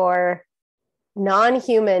writing your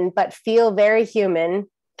non-human but feel very human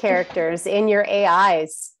characters in your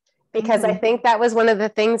AIs, because I think that was one of the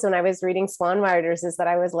things when I was reading Swan Riders, is that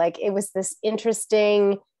I was like, it was this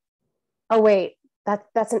interesting, oh wait,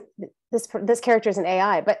 this character is an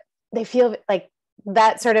AI, but they feel like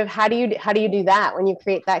that sort of, how do you do that when you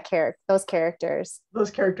create that those characters?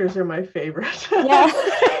 Those characters are my favorite. Yeah.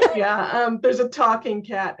 Yeah. There's a talking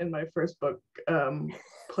cat in my first book,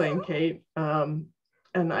 playing Kate. And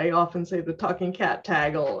I often say the talking cat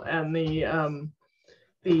Taggle and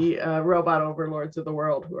the robot overlords of the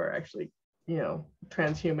world, who are actually,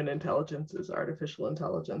 transhuman intelligences, artificial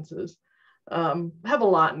intelligences, have a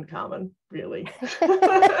lot in common, really.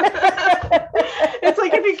 It's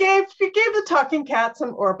like if you gave the talking cat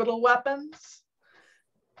some orbital weapons,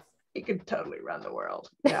 he could totally run the world.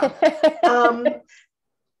 Yeah.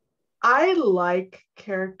 I like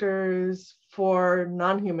characters for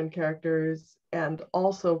non-human characters and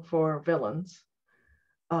also for villains,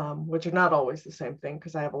 which are not always the same thing,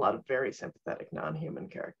 because I have a lot of very sympathetic non-human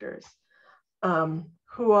characters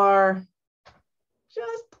who are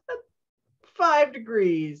just 5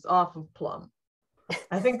 degrees off of plum.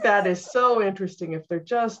 I think that is so interesting. If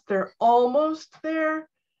they're almost there,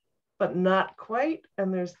 but not quite.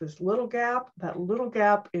 And there's this little gap. That little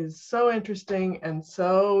gap is so interesting and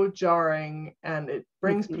so jarring, and it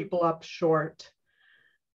brings people up short.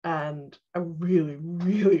 And I really,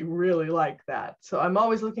 really, really like that. So I'm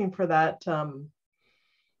always looking for that.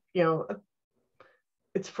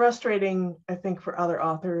 It's frustrating, I think, for other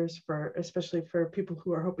authors, especially for people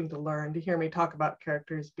who are hoping to learn, to hear me talk about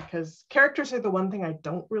characters, because characters are the one thing I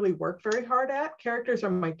don't really work very hard at. Characters are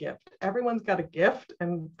my gift. Everyone's got a gift,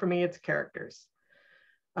 and for me, it's characters.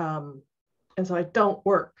 And so I don't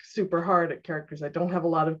work super hard at characters. I don't have a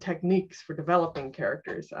lot of techniques for developing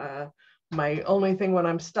characters. My only thing when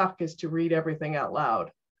I'm stuck is to read everything out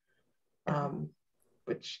loud,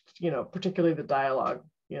 which, particularly the dialogue.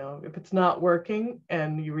 If it's not working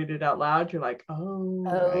and you read it out loud, you're like,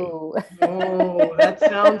 oh. Right. Oh, that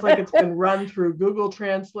sounds like it's been run through Google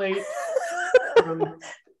Translate from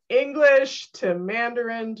English to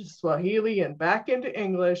Mandarin to Swahili and back into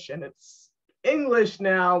English, and it's English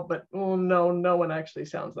now, but no one actually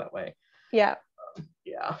sounds that way. Yeah.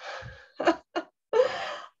 Yeah.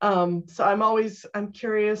 So I'm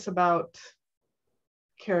curious about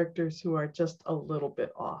characters who are just a little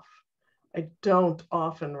bit off. I don't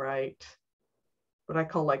often write what I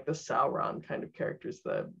call like the Sauron kind of characters,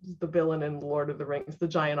 the villain in Lord of the Rings, the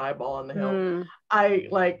giant eyeball on the hill. I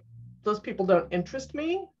like, those people don't interest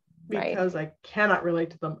me because I cannot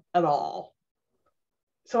relate to them at all.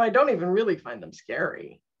 So I don't even really find them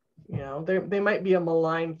scary. They might be a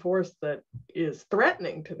malign force that is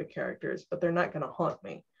threatening to the characters, but they're not going to haunt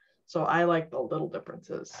me. So I like the little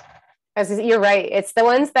differences. You're right. It's the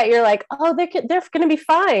ones that you're like, oh, they're going to be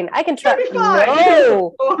fine. I can try. No,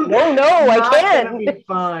 I can't. Gonna be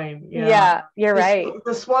fine. Yeah, you're right.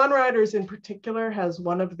 The Swan Riders in particular has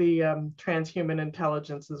one of the transhuman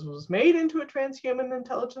intelligences was made into a transhuman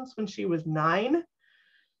intelligence when she was 9.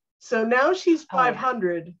 So now she's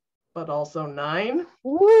 500, but also 9.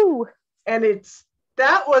 Woo! And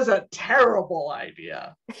that was a terrible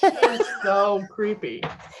idea. She's so creepy.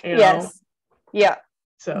 Yes. Yeah.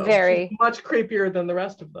 So very she's much creepier than the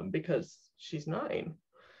rest of them because she's 9.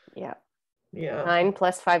 Yeah. 9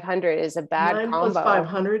 plus 500 is a bad 9 combo. plus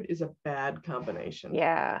 500 is a bad combination.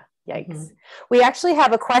 Yeah. Yikes. We actually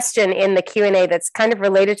have a question in the Q&A that's kind of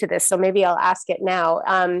related to this, so maybe I'll ask it now.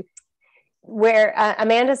 Where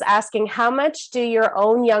Amanda's asking, how much do your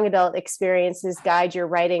own young adult experiences guide your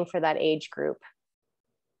writing for that age group?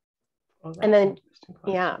 And then,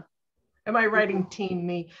 am I writing teen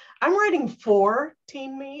me? I'm writing for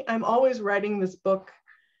teen me. I'm always writing this book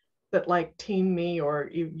that like teen me or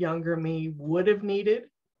younger me would have needed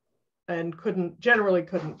and generally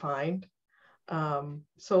couldn't find.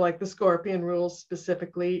 So like the Scorpion Rules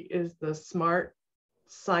specifically is the smart,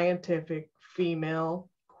 scientific, female,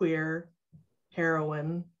 queer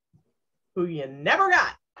heroine who you never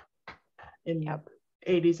got in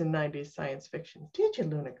 80s and 90s science fiction. Did you,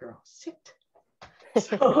 Luna girl? Sit.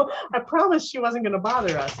 So I promised she wasn't going to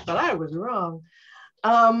bother us, but I was wrong.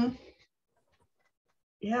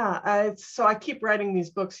 Yeah, so I keep writing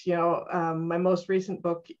these books. My most recent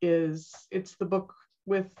book it's the book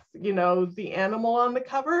with the animal on the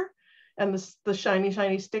cover and the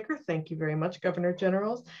shiny sticker. Thank you very much, Governor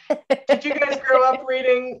Generals. Did you guys grow up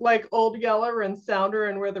reading like Old Yeller and Sounder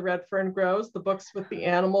and Where the Red Fern Grows, the books with the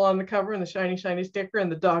animal on the cover and the shiny sticker,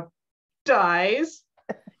 and the dog dies?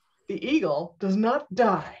 The eagle does not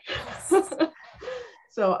die.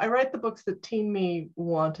 So I write the books that teen me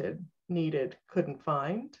wanted, needed, couldn't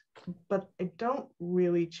find, but I don't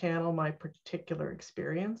really channel my particular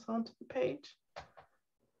experience onto the page.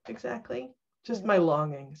 Exactly. Just my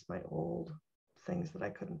longings, my old things that I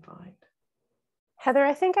couldn't find. Heather,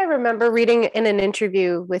 I think I remember reading in an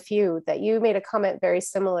interview with you that you made a comment very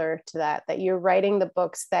similar to that you're writing the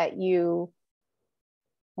books that you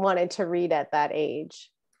wanted to read at that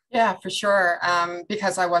age. Yeah, for sure.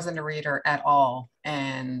 Because I wasn't a reader at all.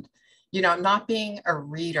 And, not being a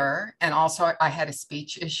reader, and also I had a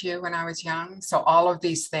speech issue when I was young. So all of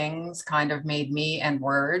these things kind of made me and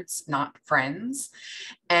words not friends.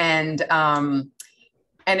 And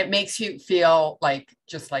it makes you feel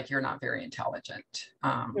just like you're not very intelligent.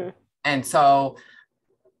 And so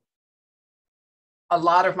a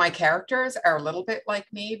lot of my characters are a little bit like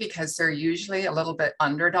me because they're usually a little bit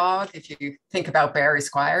underdog. If you think about Barry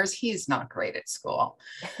Squires, he's not great at school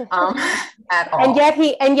at all. And yet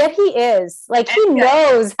he is he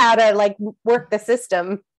knows how to work the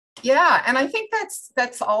system. Yeah, and I think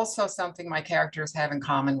that's also something my characters have in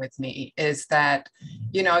common with me is that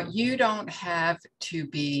you don't have to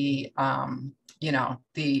be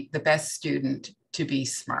the best student to be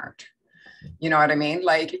smart. You know what I mean?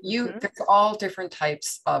 There's all different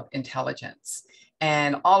types of intelligence,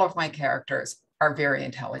 and all of my characters are very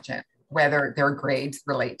intelligent, whether their grades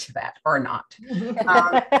relate to that or not.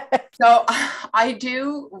 So I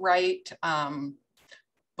do write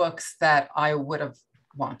books that I would have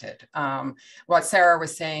wanted. What Sarah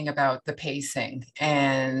was saying about the pacing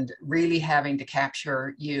and really having to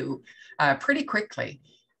capture you pretty quickly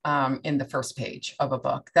in the first page of a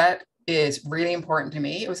book, that is really important to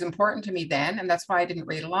me. It was important to me then, and that's why I didn't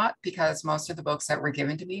read a lot, because most of the books that were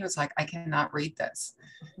given to me was like, I cannot read this.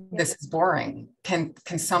 This is boring. Can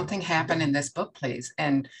something happen in this book, please?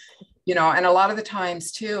 And and a lot of the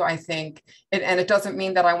times too, I think, and it doesn't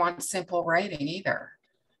mean that I want simple writing either.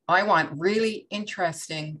 I want really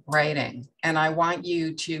interesting writing, and I want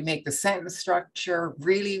you to make the sentence structure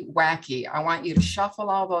really wacky. I want you to shuffle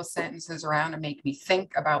all those sentences around and make me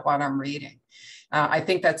think about what I'm reading. I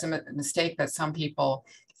think that's a mistake that some people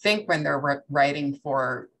think when they're writing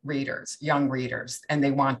for readers, young readers, and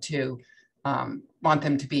they want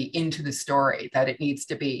them to be into the story, that it needs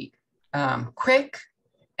to be quick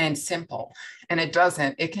and simple. And it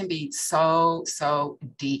doesn't. It can be so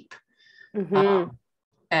deep.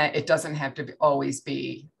 It doesn't have to always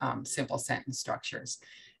be simple sentence structures.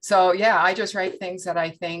 So yeah, I just write things that I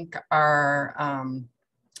think are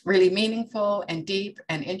really meaningful and deep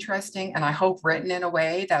and interesting, and I hope written in a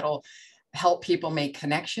way that'll help people make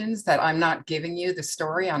connections, that I'm not giving you the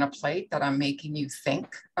story on a plate, that I'm making you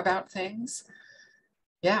think about things.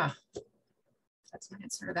 Yeah, that's my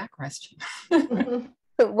answer to that question.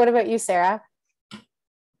 What about you, Sarah?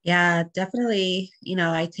 Yeah, definitely.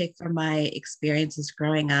 I take from my experiences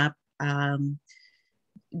growing up,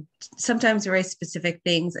 sometimes very specific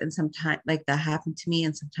things, and sometimes that happened to me,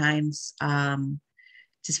 and sometimes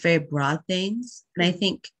just very broad things. And I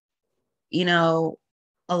think,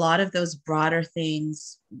 a lot of those broader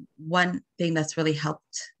things, one thing that's really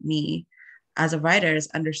helped me as a writer is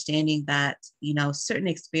understanding that, certain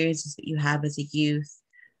experiences that you have as a youth,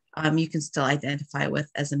 you can still identify with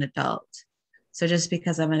as an adult. So just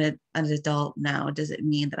because I'm an adult now doesn't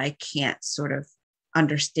mean that I can't sort of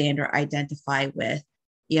understand or identify with a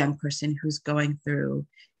young person who's going through,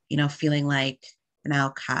 feeling like an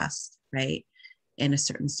outcast, right, in a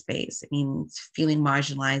certain space. I mean, feeling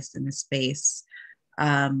marginalized in a space.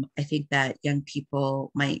 I think that young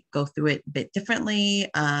people might go through it a bit differently.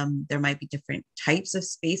 There might be different types of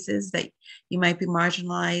spaces that you might be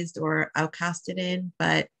marginalized or outcasted in,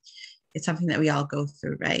 but it's something that we all go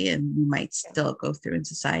through, right? And we might still go through in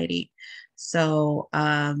society. So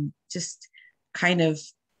just kind of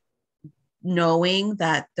knowing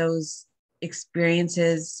that those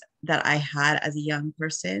experiences that I had as a young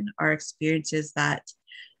person are experiences that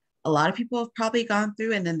a lot of people have probably gone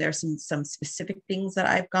through. And then there's some specific things that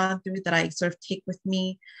I've gone through that I sort of take with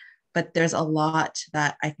me, but there's a lot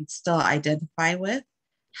that I can still identify with,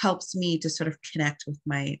 helps me to sort of connect with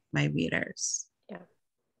my readers. Yeah.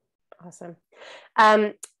 Awesome.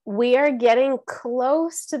 We are getting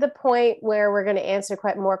close to the point where we're going to answer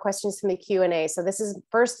quite more questions from the Q&A. So this is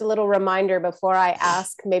first a little reminder before I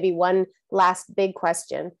ask maybe one last big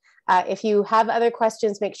question. If you have other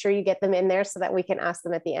questions, make sure you get them in there so that we can ask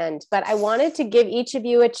them at the end. But I wanted to give each of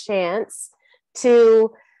you a chance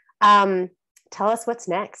to tell us what's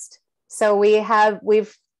next. So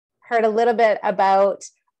we've heard a little bit about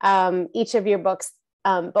each of your books,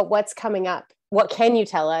 but what's coming up? What can you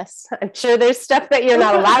tell us? I'm sure there's stuff that you're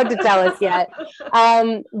not allowed to tell us yet.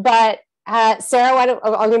 But Sarah,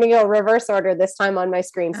 I'm going to go reverse order this time on my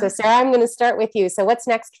screen. So Sarah, I'm going to start with you. So what's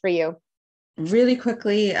next for you? Really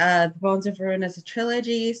quickly, The Bones of Ruin is a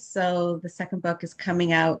trilogy. So the second book is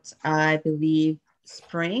coming out, I believe,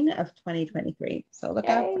 spring of 2023. So look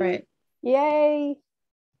out for it. Yay.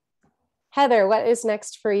 Heather, what is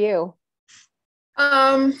next for you?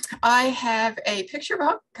 I have a picture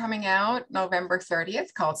book coming out November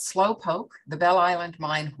 30th called Slowpoke, the Bell Island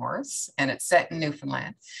Mine Horse, and it's set in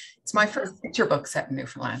Newfoundland. It's my first picture book set in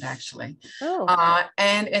Newfoundland, actually. Oh.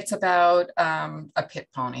 And it's about a pit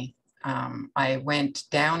pony. I went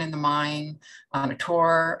down in the mine on a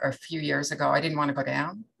tour a few years ago. I didn't want to go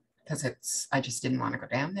down because I just didn't want to go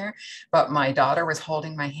down there. But my daughter was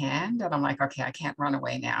holding my hand and I'm like, okay, I can't run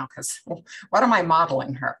away now because what am I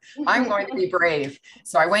modeling her? I'm going to be brave.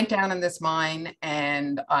 So I went down in this mine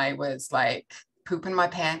and I was like pooping my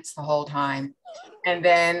pants the whole time. And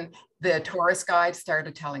then the tourist guide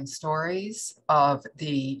started telling stories of the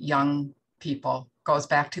young people, goes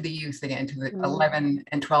back to the youth again, to the 11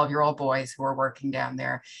 and 12-year-old boys who are working down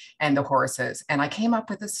there and the horses. And I came up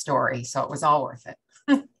with a story, so it was all worth it.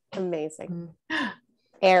 Amazing.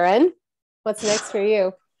 Erin, what's next for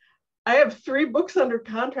you? I have 3 books under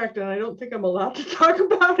contract and I don't think I'm allowed to talk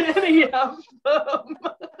about any of them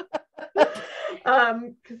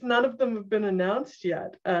because none of them have been announced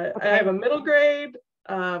yet. Okay. I have a middle grade,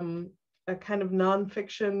 a kind of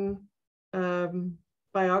nonfiction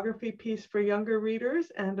biography piece for younger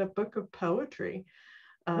readers, and a book of poetry.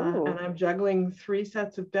 And I'm juggling 3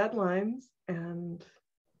 sets of deadlines, and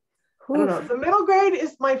I don't know. The middle grade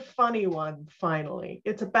is my funny one, finally.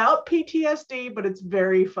 It's about PTSD, but it's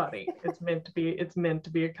very funny. It's meant to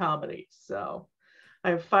be a comedy. So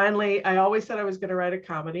I always said I was going to write a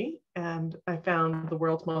comedy, and I found the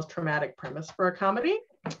world's most traumatic premise for a comedy,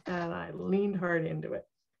 and I leaned hard into it.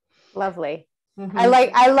 Lovely. Mm-hmm.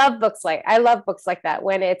 I love books like that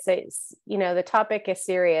when it's the topic is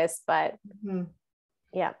serious, but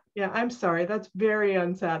yeah. I'm sorry, that's very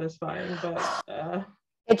unsatisfying, but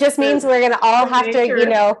it just means we're going to all have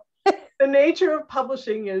to, the nature of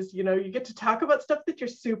publishing is, you get to talk about stuff that you're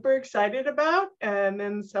super excited about, and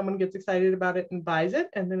then someone gets excited about it and buys it,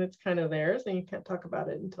 and then it's kind of theirs, and you can't talk about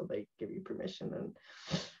it until they give you permission, and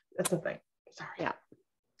that's the thing. Sorry. Yeah.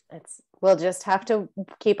 We'll just have to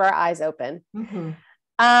keep our eyes open. Mm-hmm.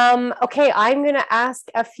 Okay, I'm going to ask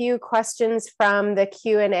a few questions from the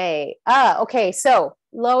Q&A. Okay, so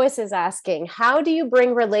Lois is asking, how do you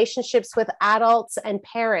bring relationships with adults and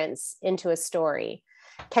parents into a story?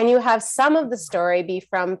 Can you have some of the story be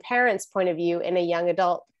from parents' point of view in a young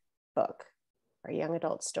adult book or young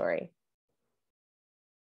adult story?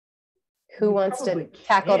 Who wants to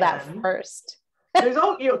tackle that first? There's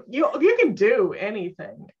you can do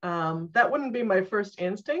anything. That wouldn't be my first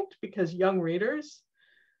instinct, because young readers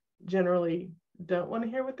generally don't want to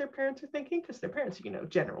hear what their parents are thinking, because their parents are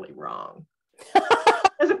generally wrong.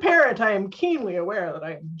 As a parent, I am keenly aware that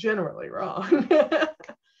I am generally wrong.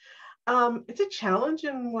 It's a challenge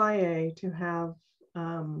in YA to have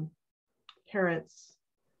parents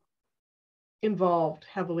involved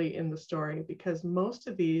heavily in the story, because most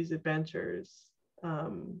of these adventures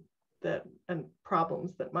and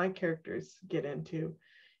problems that my characters get into,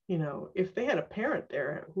 if they had a parent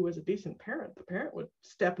there who was a decent parent, the parent would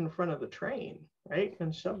step in front of the train, right,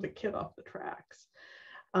 and shove the kid off the tracks.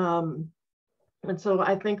 And so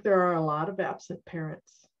I think there are a lot of absent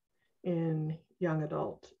parents in young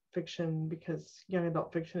adult fiction, because young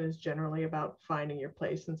adult fiction is generally about finding your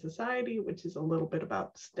place in society, which is a little bit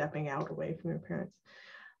about stepping out away from your parents.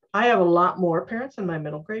 I have a lot more parents in my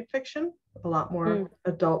middle grade fiction, a lot more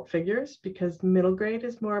adult figures, because middle grade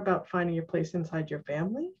is more about finding your place inside your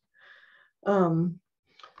family.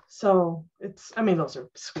 So those are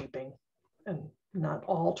sweeping and not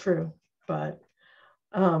all true, but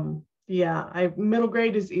middle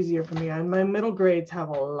grade is easier for me. And my middle grades have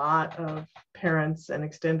a lot of parents and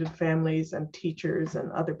extended families and teachers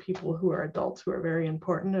and other people who are adults who are very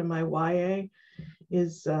important. And my YA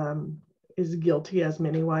is guilty, as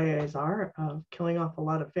many YAs are, of killing off a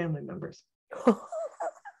lot of family members.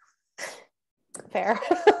 Fair.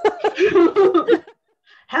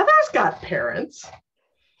 Heather's got parents.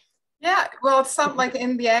 Yeah, well, some like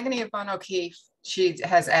in The Agony of Bon O'Keefe, she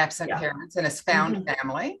has absent Yeah. parents and has found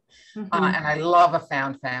family. Mhm. And I love a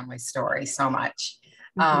found family story so much.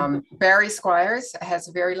 Barry Squires has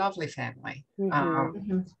a very lovely family.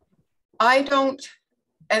 I don't,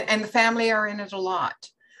 and the family are in it a lot.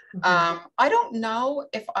 I don't know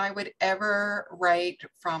if I would ever write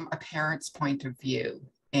from a parent's point of view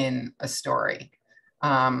in a story.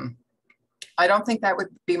 I don't think that would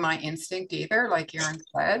be my instinct either, like Erin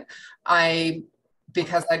said.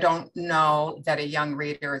 Because I don't know that a young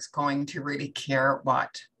reader is going to really care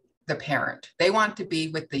what the parent. They want to be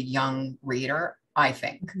with the young reader, I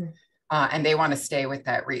think. And they want to stay with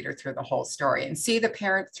that reader through the whole story and see the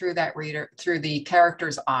parent through that reader, through the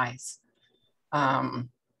character's eyes,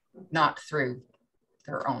 not through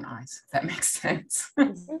their own eyes, if that makes sense.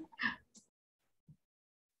 I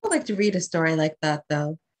would like to read a story like that,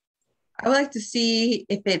 though. I would like to see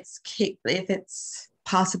if it's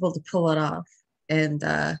possible to pull it off. And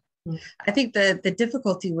I think the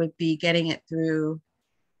difficulty would be getting it through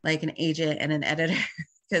like an agent and an editor,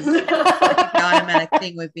 because I think the automatic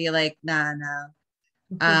thing would be like, nah.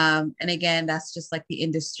 And again, that's just like the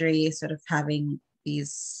industry sort of having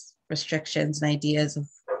these restrictions and ideas of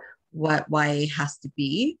what YA has to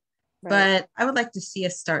be. Right. But I would like to see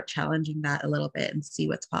us start challenging that a little bit and see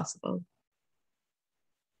what's possible.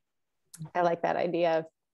 I like that idea of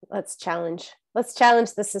let's challenge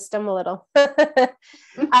the system a little.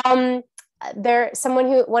 One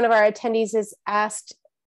of our attendees has asked,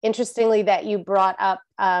 interestingly, that you brought up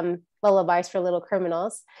Lullabies for Little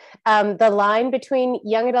Criminals, the line between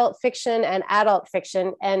young adult fiction and adult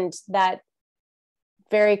fiction, and that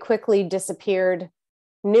very quickly disappeared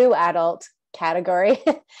new adult category.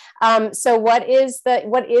 So what is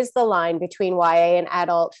the line between YA and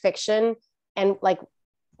adult fiction, and like,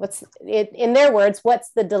 what's it, in their words, what's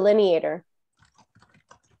the delineator?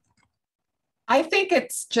 I think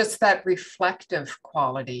it's just that reflective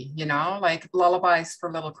quality, like Lullabies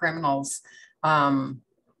for Little Criminals. I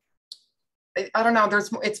don't know,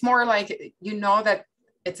 it's more like, that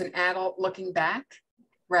it's an adult looking back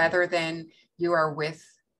rather than you are with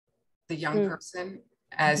the young person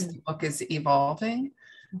as the book is evolving.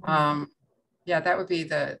 That would be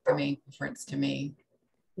the main difference to me.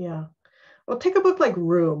 Yeah. Well, take a book like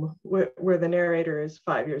Room, where the narrator is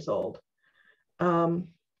 5 years old.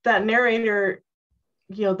 That narrator,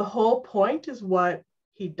 the whole point is what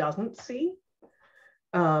he doesn't see.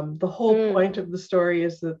 The whole point of the story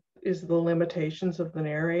is the limitations of the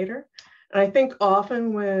narrator. And I think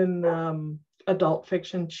often when adult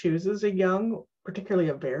fiction chooses a young, particularly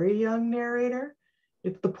a very young narrator,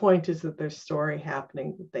 the point is that there's story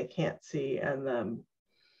happening that they can't see, and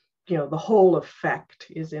the whole effect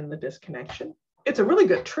is in the disconnection. It's a really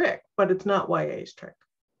good trick, but it's not YA's trick.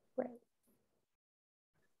 Right.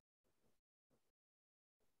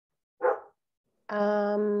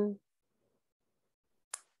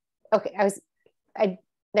 Okay,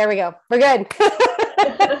 there we go. We're good.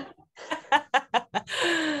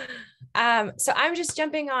 So I'm just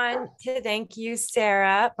jumping on to thank you,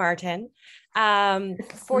 Sara Martin,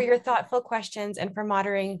 for your thoughtful questions and for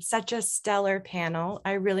moderating such a stellar panel.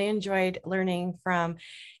 I really enjoyed learning from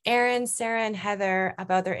Erin, Sarah, and Heather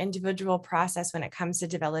about their individual process when it comes to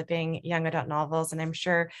developing young adult novels. And I'm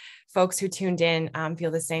sure folks who tuned in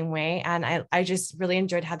feel the same way. And I just really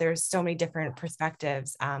enjoyed how there's so many different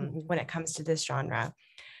perspectives when it comes to this genre.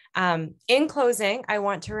 In closing, I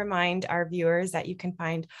want to remind our viewers that you can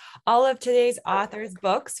find all of today's authors'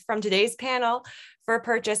 books from today's panel for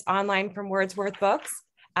purchase online from Wordsworth Books.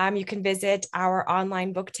 You can visit our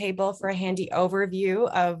online book table for a handy overview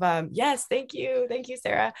of, yes, thank you,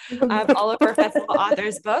 Sarah, all of our festival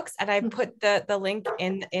authors' books. And I put the link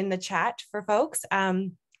in the chat for folks.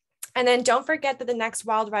 And then don't forget that the next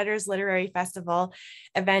Wild Writers Literary Festival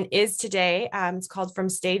event is today. It's called From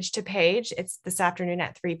Stage to Page. It's this afternoon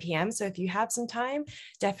at 3 p.m. So if you have some time,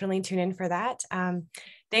 definitely tune in for that.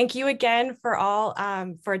 Thank you again for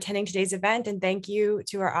attending today's event. And thank you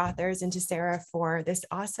to our authors and to Sarah for this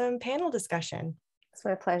awesome panel discussion. It's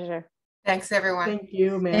my pleasure. Thanks, everyone. Thank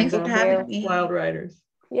you, Amanda. Thanks for having me. Wild Writers.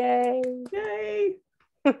 Yay. Yay.